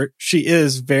however, she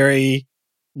is very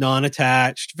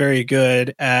non-attached, very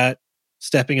good at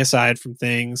stepping aside from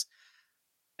things.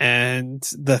 And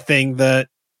the thing that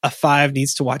a 5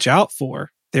 needs to watch out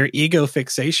for, their ego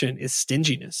fixation, is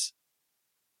stinginess.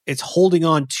 It's holding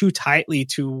on too tightly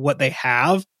to what they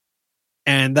have,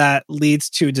 and that leads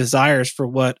to desires for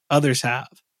what others have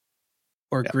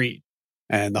or greed.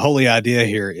 And the holy idea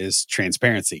here is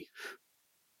transparency.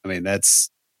 I mean,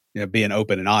 that's being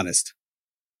open and honest.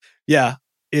 Yeah,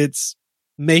 it's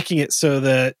making it so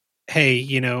that, hey,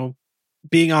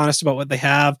 being honest about what they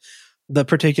have. The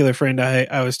particular friend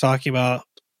I was talking about,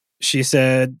 she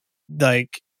said,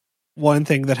 like, one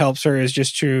thing that helps her is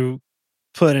just to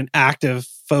put an active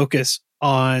focus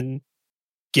on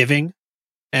giving.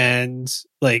 And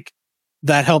like,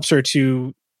 that helps her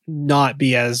to not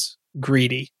be as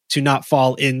greedy, to not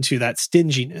fall into that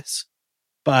stinginess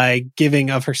by giving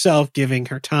of herself, giving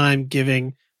her time,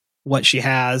 giving what she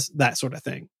has, that sort of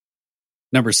thing.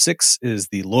 Number 6 is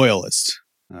the loyalist.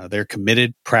 They're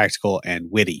committed, practical, and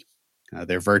witty.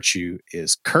 Their virtue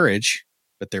is courage,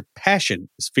 but their passion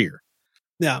is fear.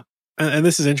 Yeah. And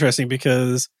this is interesting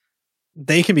because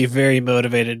they can be very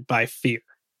motivated by fear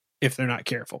if they're not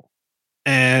careful.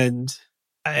 And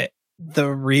the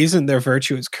reason their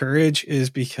virtue is courage is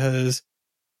because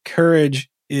courage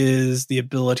is the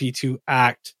ability to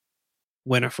act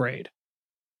when afraid.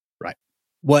 Right.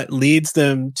 What leads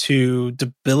them to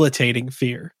debilitating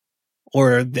fear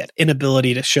or that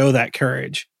inability to show that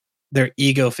courage, their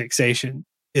ego fixation,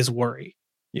 is worry.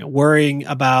 Worrying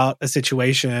about a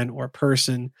situation or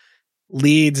person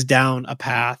leads down a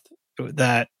path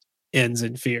that ends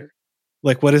in fear.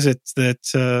 Like, what is it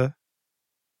that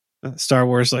Star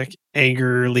Wars, like,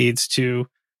 anger leads to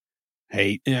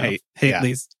hate? Hate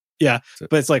leads. Yeah.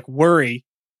 But it's like worry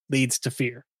leads to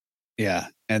fear. Yeah.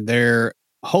 And their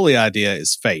holy idea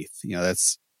is faith.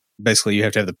 That's basically, you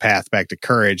have to have the path back to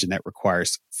courage, and that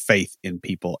requires faith in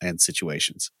people and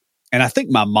situations. And I think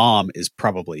my mom is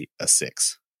probably a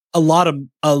 6. A lot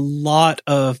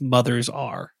of mothers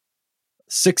are.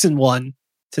 6 and 1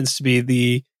 tends to be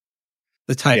the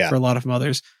the type Yeah. for a lot of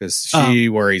mothers. Because she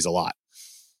worries a lot.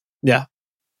 Yeah.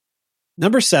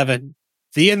 Number 7,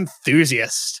 the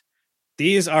enthusiast.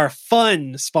 These are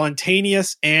fun,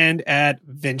 spontaneous, and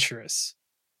adventurous.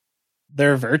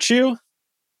 Their virtue,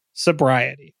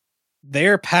 sobriety.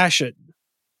 Their passion,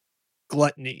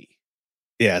 gluttony.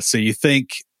 Yeah. So you think,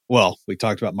 well, we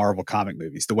talked about Marvel comic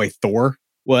movies, the way Thor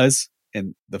was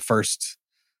in the first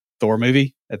Thor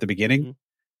movie at the beginning. Mhm.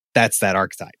 That's that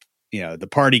archetype. You know, the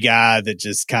party guy that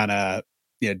just kind of,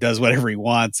 does whatever he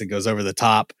wants and goes over the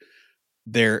top.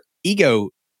 Their ego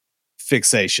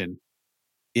fixation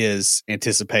is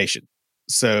anticipation.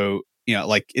 So,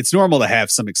 like it's normal to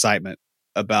have some excitement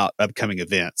about upcoming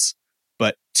events,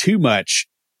 but too much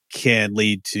can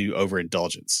lead to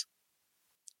overindulgence.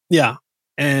 Yeah.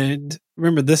 And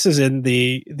remember, this is in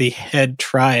the head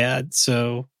triad.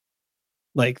 So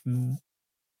like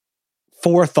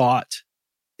forethought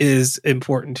is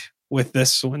important with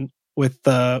this one, with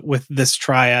this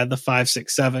triad, the 5,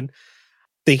 6, 7,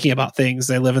 thinking about things.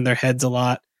 They live in their heads a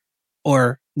lot,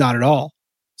 or not at all.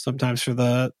 Sometimes for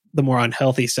the more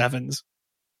unhealthy 7s,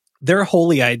 their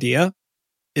holy idea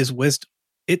is wisdom.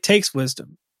 It takes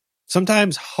wisdom,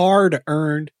 sometimes hard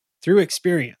earned through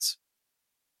experience,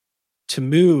 to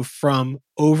move from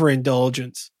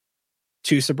overindulgence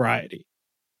to sobriety.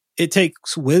 It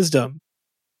takes wisdom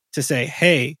to say,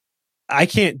 hey, I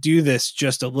can't do this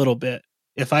just a little bit.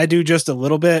 If I do just a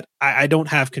little bit, I don't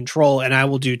have control and I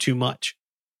will do too much.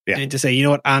 Yeah. And to say, you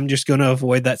know what, I'm just going to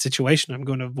avoid that situation. I'm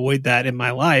going to avoid that in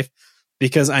my life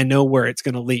because I know where it's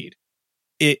going to lead.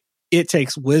 It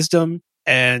takes wisdom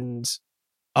and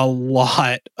a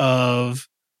lot of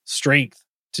strength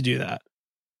to do that.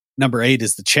 Number 8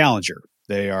 is the challenger.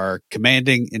 They are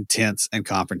commanding, intense, and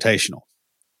confrontational.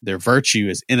 Their virtue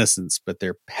is innocence, but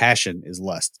their passion is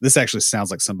lust. This actually sounds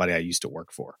like somebody I used to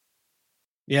work for.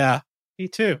 Yeah, me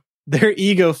too. Their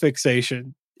ego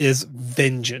fixation is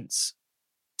vengeance.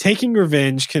 Taking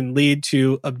revenge can lead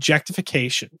to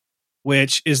objectification,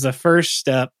 which is the first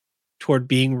step toward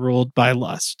being ruled by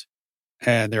lust.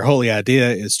 And their holy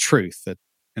idea is truth. That,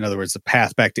 in other words, the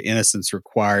path back to innocence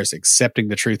requires accepting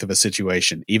the truth of a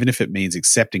situation, even if it means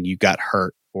accepting you got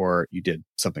hurt or you did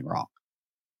something wrong,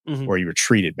 or you were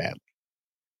treated badly.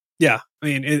 Yeah. I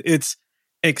mean, it's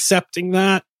accepting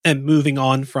that and moving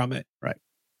on from it. Right.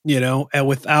 And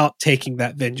without taking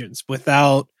that vengeance,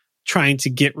 without trying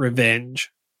to get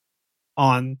revenge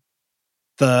on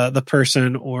the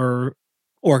person or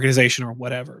organization or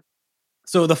whatever.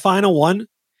 So the final one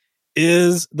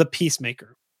is the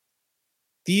peacemaker.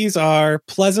 These are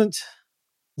pleasant,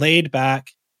 laid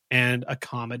back, and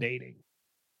accommodating.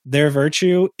 Their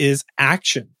virtue is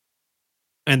action,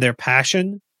 and their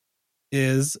passion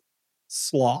is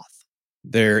sloth.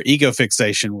 Their ego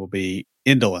fixation will be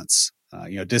indolence.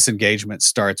 Disengagement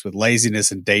starts with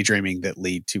laziness and daydreaming that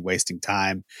lead to wasting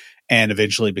time and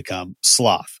eventually become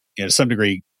sloth. To some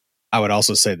degree, I would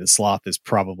also say that sloth is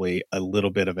probably a little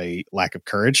bit of a lack of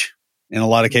courage in a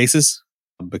lot of cases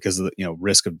because of the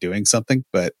risk of doing something.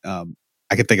 But I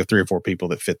can think of 3 or 4 people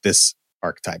that fit this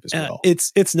archetype as well.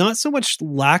 It's not so much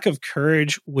lack of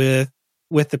courage with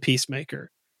the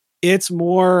peacemaker. It's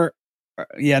more,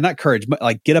 not courage, but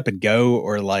like get up and go,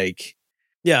 or like,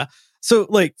 yeah. So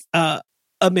like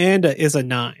Amanda is a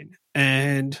 9,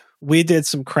 and we did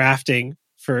some crafting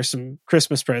for some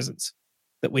Christmas presents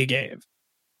that we gave.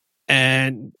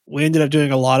 And we ended up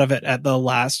doing a lot of it at the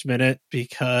last minute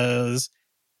because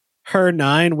her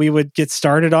 9, we would get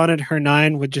started on it. Her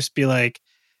 9 would just be like,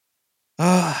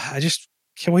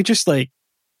 can we just like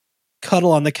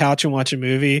cuddle on the couch and watch a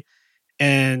movie?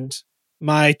 And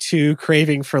my 2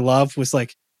 craving for love was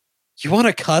like, you want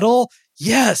to cuddle?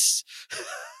 Yes.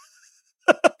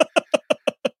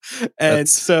 And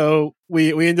so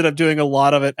we ended up doing a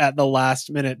lot of it at the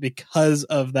last minute because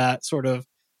of that sort of,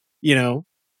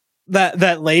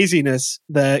 that laziness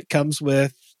that comes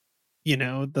with,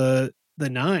 the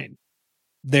 9.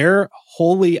 Their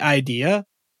holy idea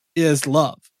is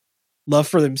love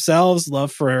for themselves,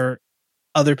 love for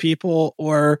other people,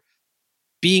 or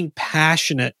being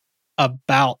passionate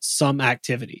about some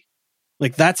activity.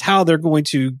 Like that's how they're going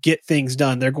to get things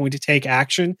done. They're going to take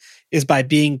action is by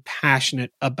being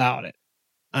passionate about it.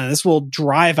 This will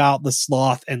drive out the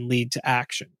sloth and lead to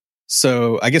action.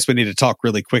 So I guess we need to talk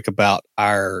really quick about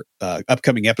our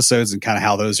upcoming episodes and kind of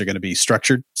how those are going to be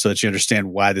structured so that you understand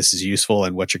why this is useful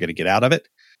and what you're going to get out of it.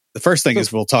 The first thing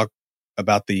is we'll talk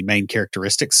about the main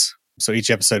characteristics. So each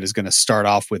episode is going to start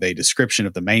off with a description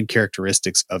of the main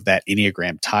characteristics of that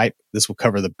Enneagram type. This will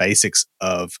cover the basics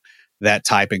of that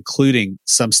type, including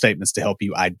some statements to help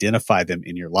you identify them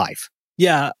in your life.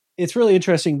 Yeah, it's really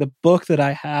interesting. The book that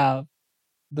I have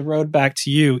The Road Back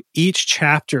to You, each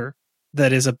chapter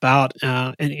that is about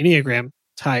an Enneagram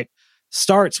type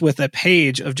starts with a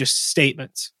page of just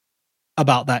statements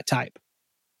about that type.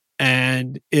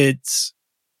 And it's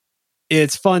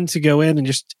fun to go in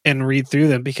and read through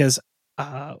them, because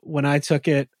when I took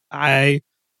it, I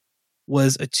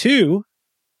was a 2.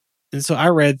 And so I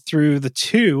read through the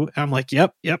 2 and I'm like,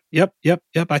 yep.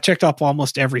 I checked off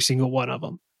almost every single one of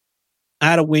them. I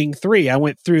had a wing 3. I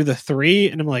went through the 3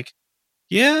 and I'm like,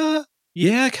 yeah,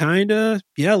 kind of.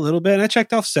 Yeah, a little bit. And I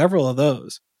checked off several of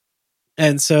those.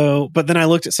 And so, but then I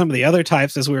looked at some of the other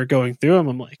types as we were going through them.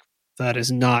 I'm like, that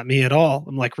is not me at all.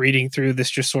 I'm like reading through this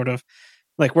just sort of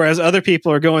like, whereas other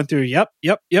people are going through, yep.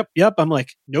 I'm like,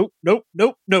 nope.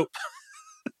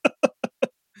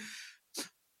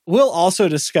 We'll also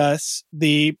discuss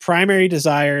the primary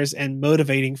desires and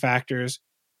motivating factors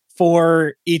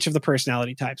for each of the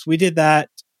personality types. We did that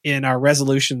in our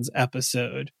resolutions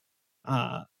episode,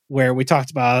 where we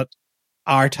talked about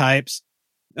our types.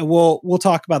 And we'll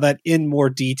talk about that in more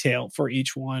detail for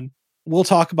each one. We'll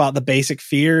talk about the basic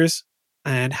fears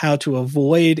and how to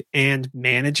avoid and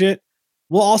manage it.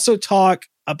 We'll also talk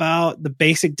about the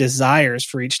basic desires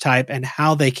for each type and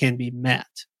how they can be met.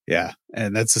 Yeah,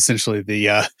 and that's essentially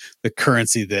the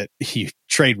currency that you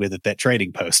trade with at that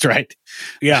trading post, right?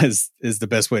 Yeah, is the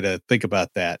best way to think about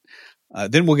that.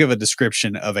 Then we'll give a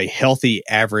description of a healthy,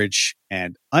 average,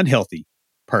 and unhealthy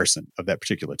person of that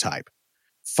particular type.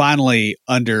 Finally,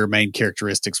 under main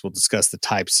characteristics, we'll discuss the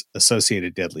types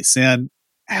associated deadly sin,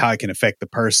 how it can affect the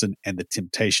person, and the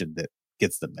temptation that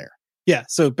gets them there. Yeah,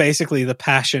 so basically the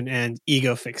passion and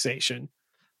ego fixation,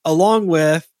 along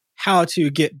with how to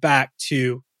get back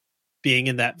to being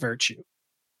in that virtue.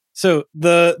 So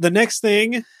the next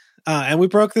thing, and we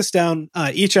broke this down,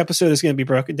 each episode is going to be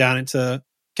broken down into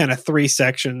kind of 3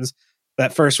 sections.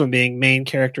 That first one being main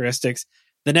characteristics.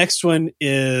 The next one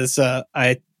is,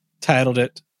 I titled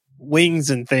it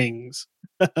Wings and Things,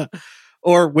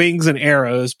 or Wings and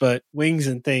Arrows, but Wings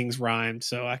and Things rhymed,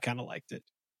 so I kind of liked it.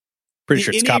 Pretty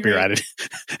sure it's copyrighted.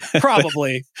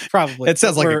 Probably. It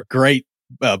sounds like a great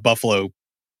buffalo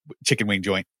chicken wing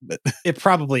joint, but it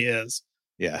probably is.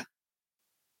 Yeah.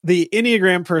 The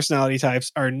Enneagram personality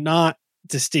types are not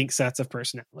distinct sets of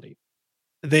personality.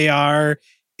 They are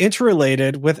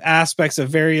interrelated with aspects of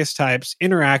various types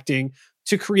interacting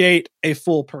to create a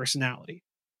full personality.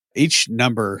 Each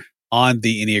number on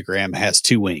the Enneagram has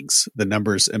 2 wings, the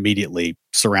numbers immediately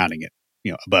surrounding it,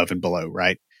 above and below,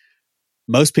 right?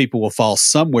 Most people will fall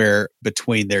somewhere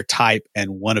between their type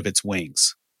and one of its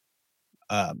wings.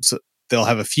 So they'll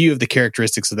have a few of the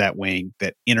characteristics of that wing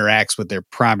that interacts with their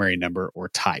primary number or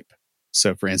type.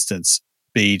 So, for instance,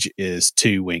 Beej is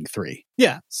 2, wing 3.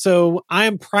 Yeah. So I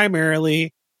am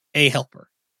primarily a helper,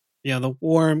 the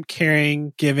warm,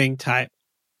 caring, giving type.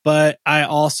 But I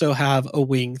also have a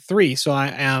wing 3. So I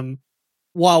am,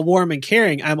 while warm and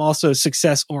caring, I'm also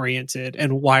success oriented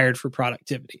and wired for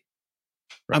productivity.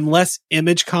 Right. I'm less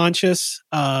image conscious.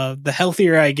 The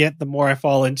healthier I get, the more I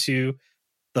fall into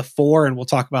the 4, and we'll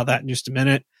talk about that in just a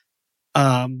minute,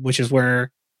 which is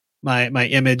where my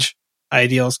image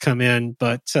ideals come in.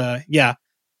 But yeah,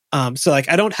 so like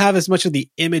I don't have as much of the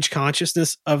image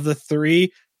consciousness of the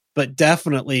 3, but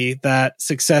definitely that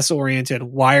success oriented,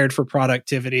 wired for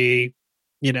productivity.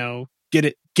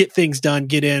 Get things done,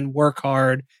 get in, work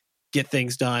hard, get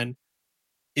things done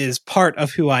is part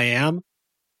of who I am.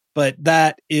 But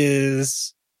that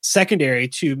is secondary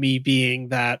to me being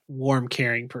that warm,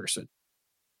 caring person.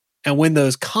 And when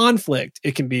those conflict,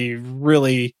 it can be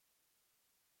really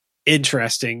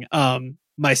interesting.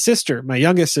 My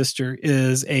youngest sister,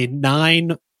 is a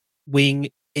 9, wing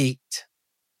 8.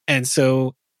 And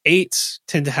so 8s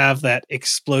tend to have that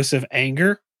explosive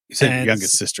anger. You said your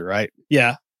youngest sister, right?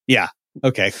 Yeah. Yeah.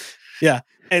 Okay. Yeah.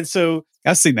 And so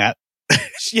I've seen that.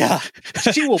 Yeah.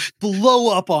 She will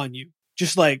blow up on you.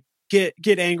 Just like get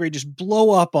angry, just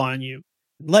blow up on you,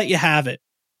 let you have it,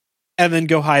 and then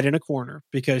go hide in a corner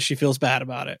because she feels bad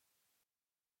about it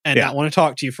and not want to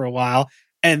talk to you for a while.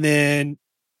 And then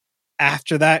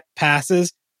after that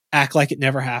passes, act like it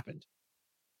never happened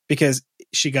because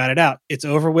she got it out. It's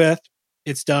over with.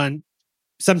 It's done.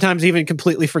 Sometimes even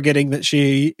completely forgetting that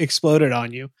she exploded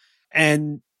on you.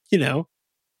 And,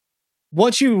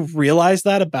 once you realize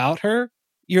that about her,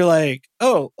 you're like,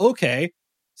 oh, okay.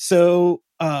 So,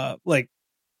 like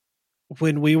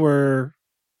when we were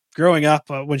growing up,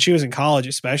 when she was in college,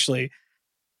 especially,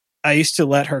 I used to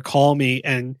let her call me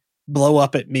and blow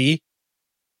up at me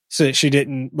so that she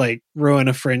didn't like ruin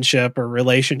a friendship or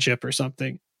relationship or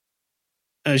something.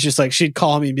 And it's just like, she'd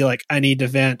call me and be like, I need to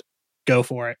vent, go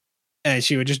for it. And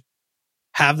she would just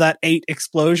have that 8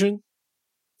 explosion,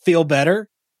 feel better,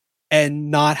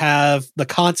 and not have the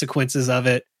consequences of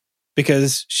it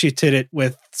because she did it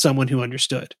with someone who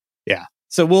understood. Yeah.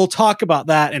 So we'll talk about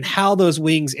that and how those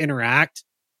wings interact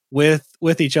with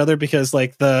each other, because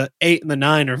like the 8 and the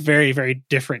 9 are very, very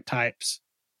different types,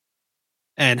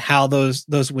 and how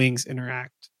those wings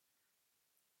interact.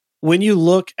 When you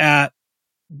look at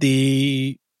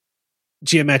the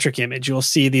geometric image, you'll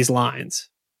see these lines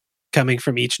coming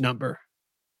from each number.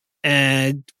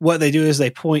 And what they do is they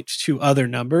point to other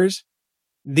numbers.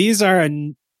 These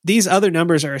other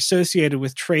numbers are associated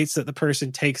with traits that the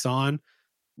person takes on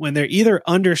when they're either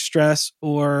under stress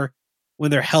or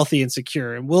when they're healthy and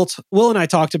secure. And Will and I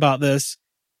talked about this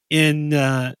in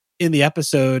the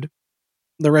episode,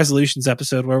 the resolutions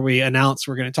episode, where we announced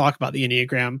we're going to talk about the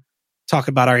Enneagram, talk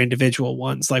about our individual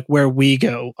ones, like where we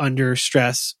go under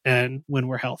stress and when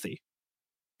we're healthy.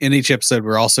 In each episode,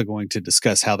 we're also going to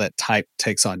discuss how that type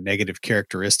takes on negative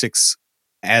characteristics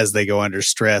as they go under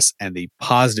stress, and the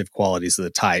positive qualities of the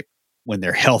type when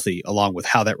they're healthy, along with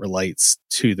how that relates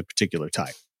to the particular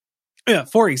type. Yeah.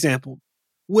 For example,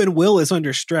 when Will is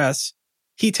under stress,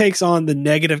 he takes on the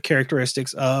negative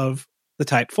characteristics of the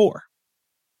type 4.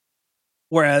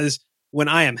 Whereas when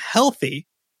I am healthy,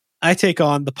 I take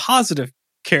on the positive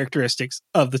characteristics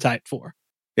of the type 4.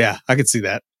 Yeah, I could see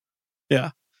that.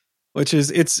 Yeah. Which is,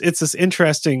 it's this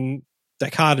interesting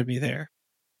dichotomy there.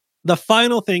 The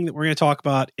final thing that we're going to talk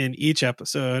about in each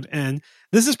episode, and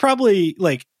this is probably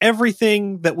like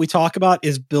everything that we talk about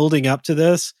is building up to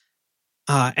this.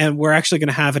 And we're actually going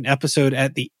to have an episode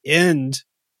at the end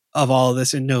of all of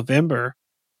this in November,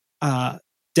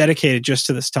 dedicated just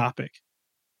to this topic.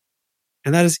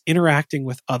 And that is interacting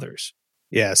with others.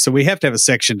 Yeah. So we have to have a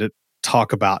section to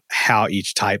talk about how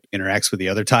each type interacts with the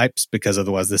other types, because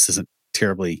otherwise this isn't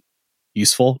terribly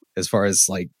useful as far as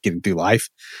like getting through life,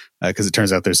 because it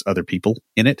turns out there's other people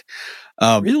in it.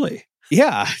 Really?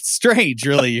 Yeah. It's strange,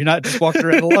 really. You're not just walking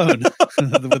around alone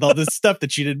with all this stuff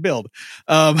that you didn't build.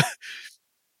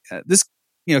 This,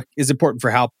 is important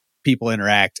for how people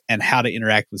interact and how to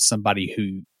interact with somebody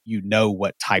who you know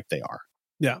what type they are.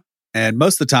 Yeah. And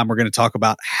most of the time, we're going to talk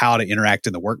about how to interact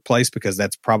in the workplace, because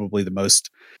that's probably the most,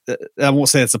 I won't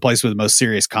say it's the place with the most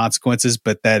serious consequences,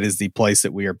 but that is the place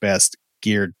that we are best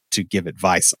geared to give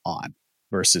advice on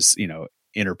versus,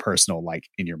 interpersonal, like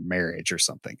in your marriage or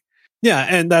something. Yeah.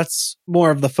 And that's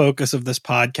more of the focus of this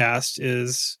podcast,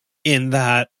 is in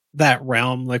that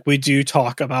realm. Like, we do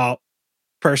talk about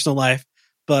personal life,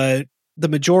 but the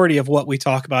majority of what we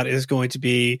talk about is going to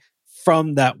be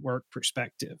from that work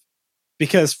perspective.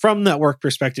 Because from that work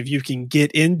perspective, you can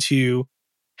get into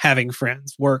having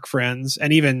friends, work friends.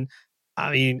 And even,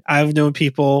 I've known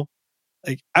people,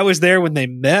 like, I was there when they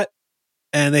met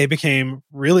and they became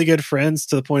really good friends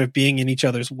to the point of being in each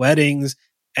other's weddings.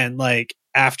 And like,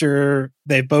 after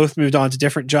they both moved on to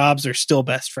different jobs, they're still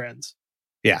best friends.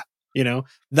 Yeah.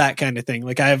 That kind of thing.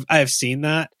 Like, I've seen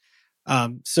that.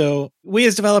 So we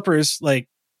as developers, like,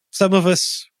 some of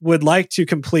us would like to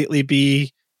completely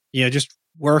be, just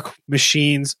work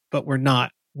machines, but we're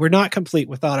not complete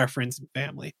without our friends and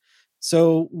family.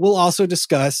 So we'll also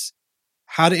discuss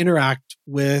how to interact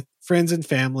with friends and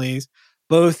families,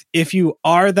 both if you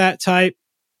are that type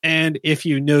and if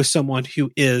you know someone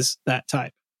who is that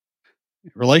type.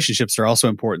 Relationships are also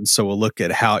important. So we'll look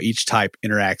at how each type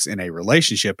interacts in a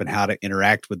relationship and how to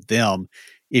interact with them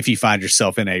if you find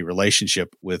yourself in a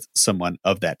relationship with someone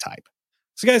of that type.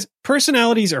 So guys,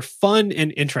 personalities are fun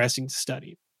and interesting to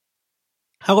study.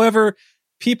 However,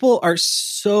 people are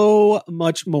so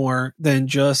much more than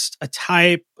just a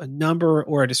type, a number,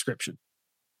 or a description.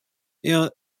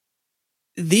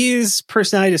 These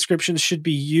personality descriptions should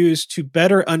be used to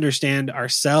better understand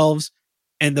ourselves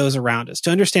and those around us, to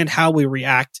understand how we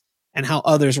react and how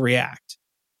others react.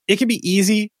 It can be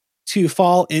easy to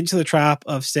fall into the trap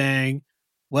of saying,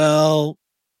 well,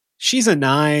 she's a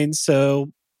 9,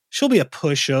 so she'll be a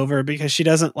pushover because she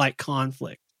doesn't like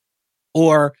conflict.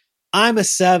 Or I'm a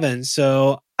 7,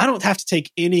 so I don't have to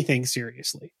take anything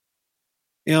seriously.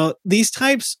 These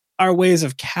types are ways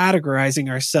of categorizing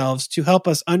ourselves to help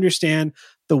us understand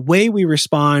the way we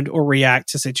respond or react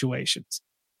to situations.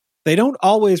 They don't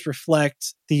always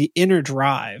reflect the inner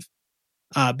drive,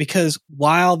 because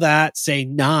while that, say,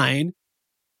 9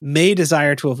 may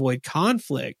desire to avoid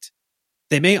conflict,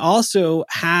 they may also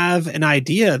have an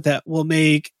idea that will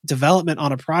make development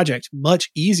on a project much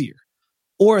easier.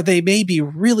 Or they may be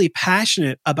really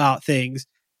passionate about things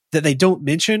that they don't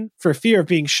mention for fear of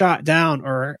being shot down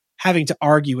or having to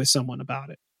argue with someone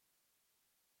about it.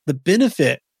 The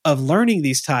benefit of learning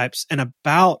these types and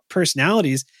about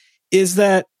personalities is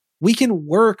that we can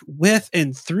work with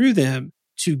and through them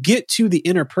to get to the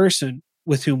inner person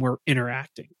with whom we're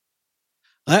interacting.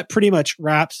 That pretty much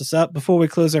wraps us up. Before we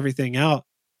close everything out,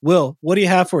 Will, what do you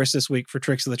have for us this week for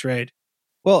Tricks of the Trade?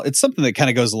 Well, it's something that kind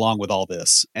of goes along with all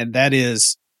this, and that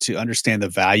is to understand the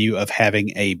value of having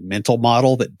a mental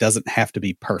model that doesn't have to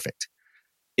be perfect.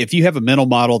 If you have a mental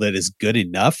model that is good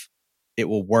enough, it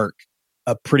will work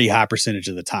a pretty high percentage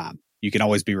of the time. You can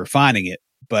always be refining it,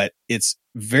 but it's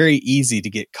very easy to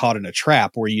get caught in a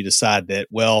trap where you decide that,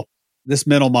 well, this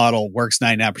mental model works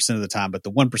 99% of the time, but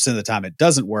the 1% of the time it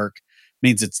doesn't work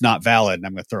means it's not valid and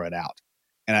I'm going to throw it out.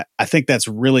 And I think that's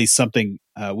really something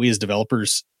we as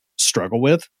developers struggle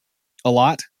with a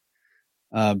lot,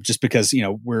 just because,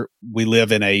 we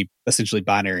live in a essentially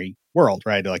binary world,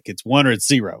 right? Like it's 1 or it's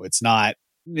 0. It's not,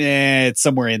 it's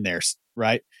somewhere in there,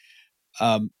 right?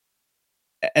 And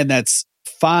that's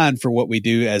fine for what we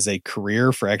do as a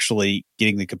career for actually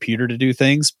getting the computer to do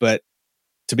things. But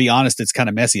to be honest, it's kind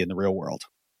of messy in the real world,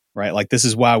 right? Like this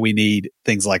is why we need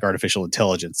things like artificial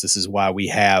intelligence. This is why we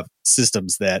have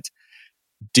systems that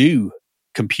do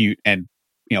compute and,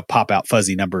 pop out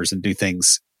fuzzy numbers and do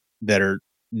things that are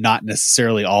not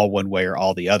necessarily all one way or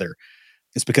all the other.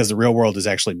 It's because the real world is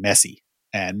actually messy.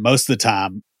 And most of the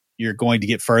time you're going to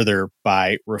get further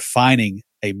by refining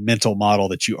a mental model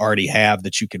that you already have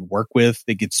that you can work with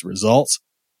that gets results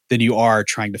than you are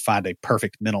trying to find a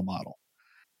perfect mental model.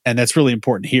 And that's really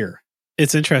important here.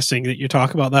 It's interesting that you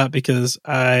talk about that because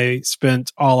I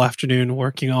spent all afternoon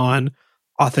working on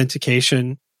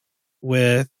authentication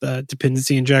with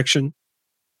dependency injection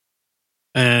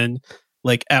and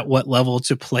like at what level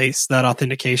to place that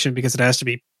authentication because it has to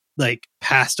be like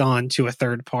passed on to a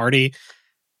third party.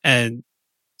 And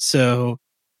so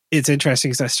it's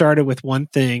interesting because I started with one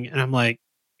thing and I'm like,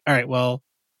 all right, well,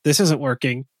 this isn't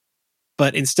working.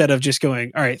 But instead of just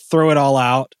going, all right, throw it all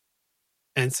out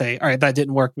and say, all right, that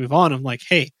didn't work, move on. I'm like,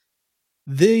 hey,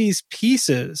 these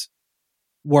pieces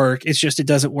work. It's just, it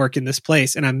doesn't work in this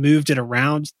place. And I moved it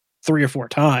around 3 or 4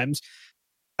 times.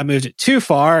 I moved it too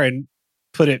far and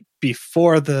put it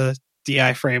before the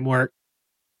DI framework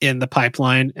in the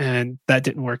pipeline. And that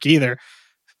didn't work either.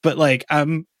 But like,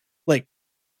 I'm like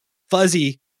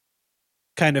fuzzy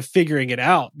kind of figuring it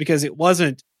out because it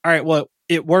wasn't, all right, well,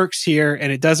 it works here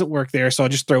and it doesn't work there. So I'll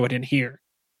just throw it in here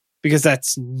because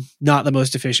that's not the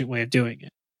most efficient way of doing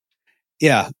it.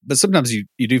 Yeah. But sometimes you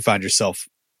do find yourself,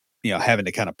 having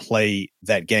to kind of play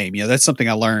that game. That's something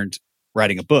I learned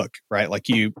writing a book, right? Like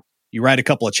you write a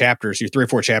couple of chapters, you're 3 or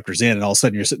 4 chapters in, and all of a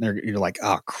sudden you're sitting there, you're like,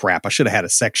 oh crap, I should have had a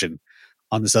section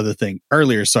on this other thing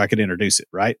earlier so I could introduce it,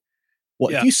 right?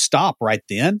 Well, if you stop right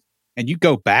then and you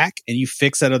go back and you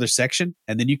fix that other section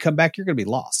and then you come back, you're going to be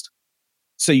lost.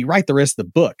 So you write the rest of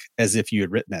the book as if you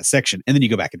had written that section and then you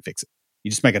go back and fix it.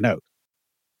 You just make a note.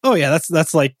 Oh yeah,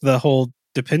 that's like the whole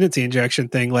dependency injection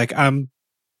thing. Like I'm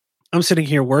sitting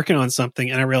here working on something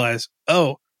and I realize,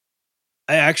 oh,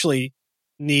 I actually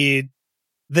need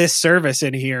this service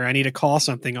in here. I need to call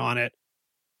something on it.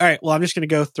 All right, well, I'm just going to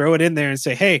go throw it in there and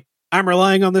say, hey, I'm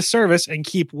relying on this service and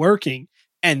keep working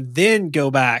and then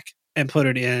go back and put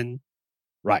it in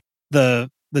the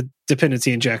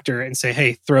dependency injector and say,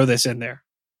 hey, throw this in there.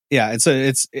 Yeah. And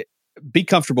so be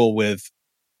comfortable with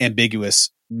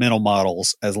ambiguous mental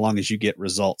models as long as you get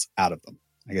results out of them,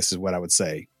 I guess is what I would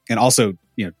say. And also,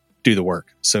 do the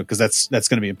work. So, because that's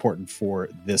going to be important for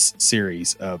this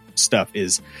series of stuff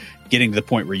is getting to the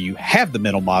point where you have the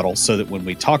mental model so that when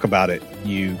we talk about it,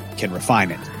 you can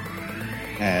refine it.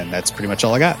 And that's pretty much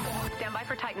all I got. Stand by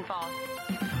for Titanfall.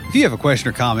 If you have a question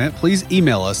or comment, please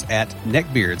email us at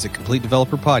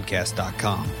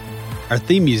neckbeards@CompleteDeveloperPodcast.com. Our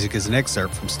theme music is an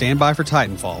excerpt from Stand By for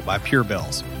Titanfall by Pure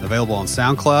Bells, available on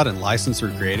SoundCloud and licensed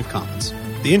through Creative Commons.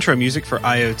 The intro music for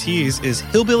IoTs is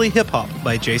Hillbilly Hip Hop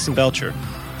by Jason Belcher.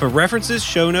 For references,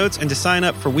 show notes, and to sign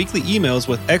up for weekly emails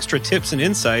with extra tips and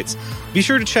insights, be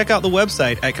sure to check out the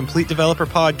website at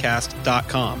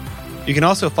CompleteDeveloperPodcast.com. You can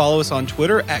also follow us on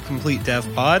Twitter at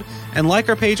CompleteDevPod and like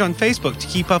our page on Facebook to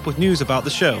keep up with news about the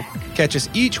show. Catch us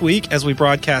each week as we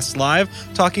broadcast live,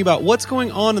 talking about what's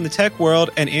going on in the tech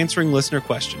world and answering listener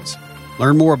questions.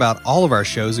 Learn more about all of our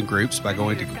shows and groups by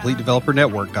going to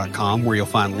CompleteDeveloperNetwork.com, where you'll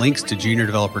find links to Junior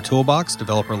Developer Toolbox,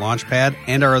 Developer Launchpad,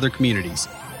 and our other communities.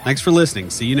 Thanks for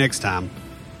listening. See you next time.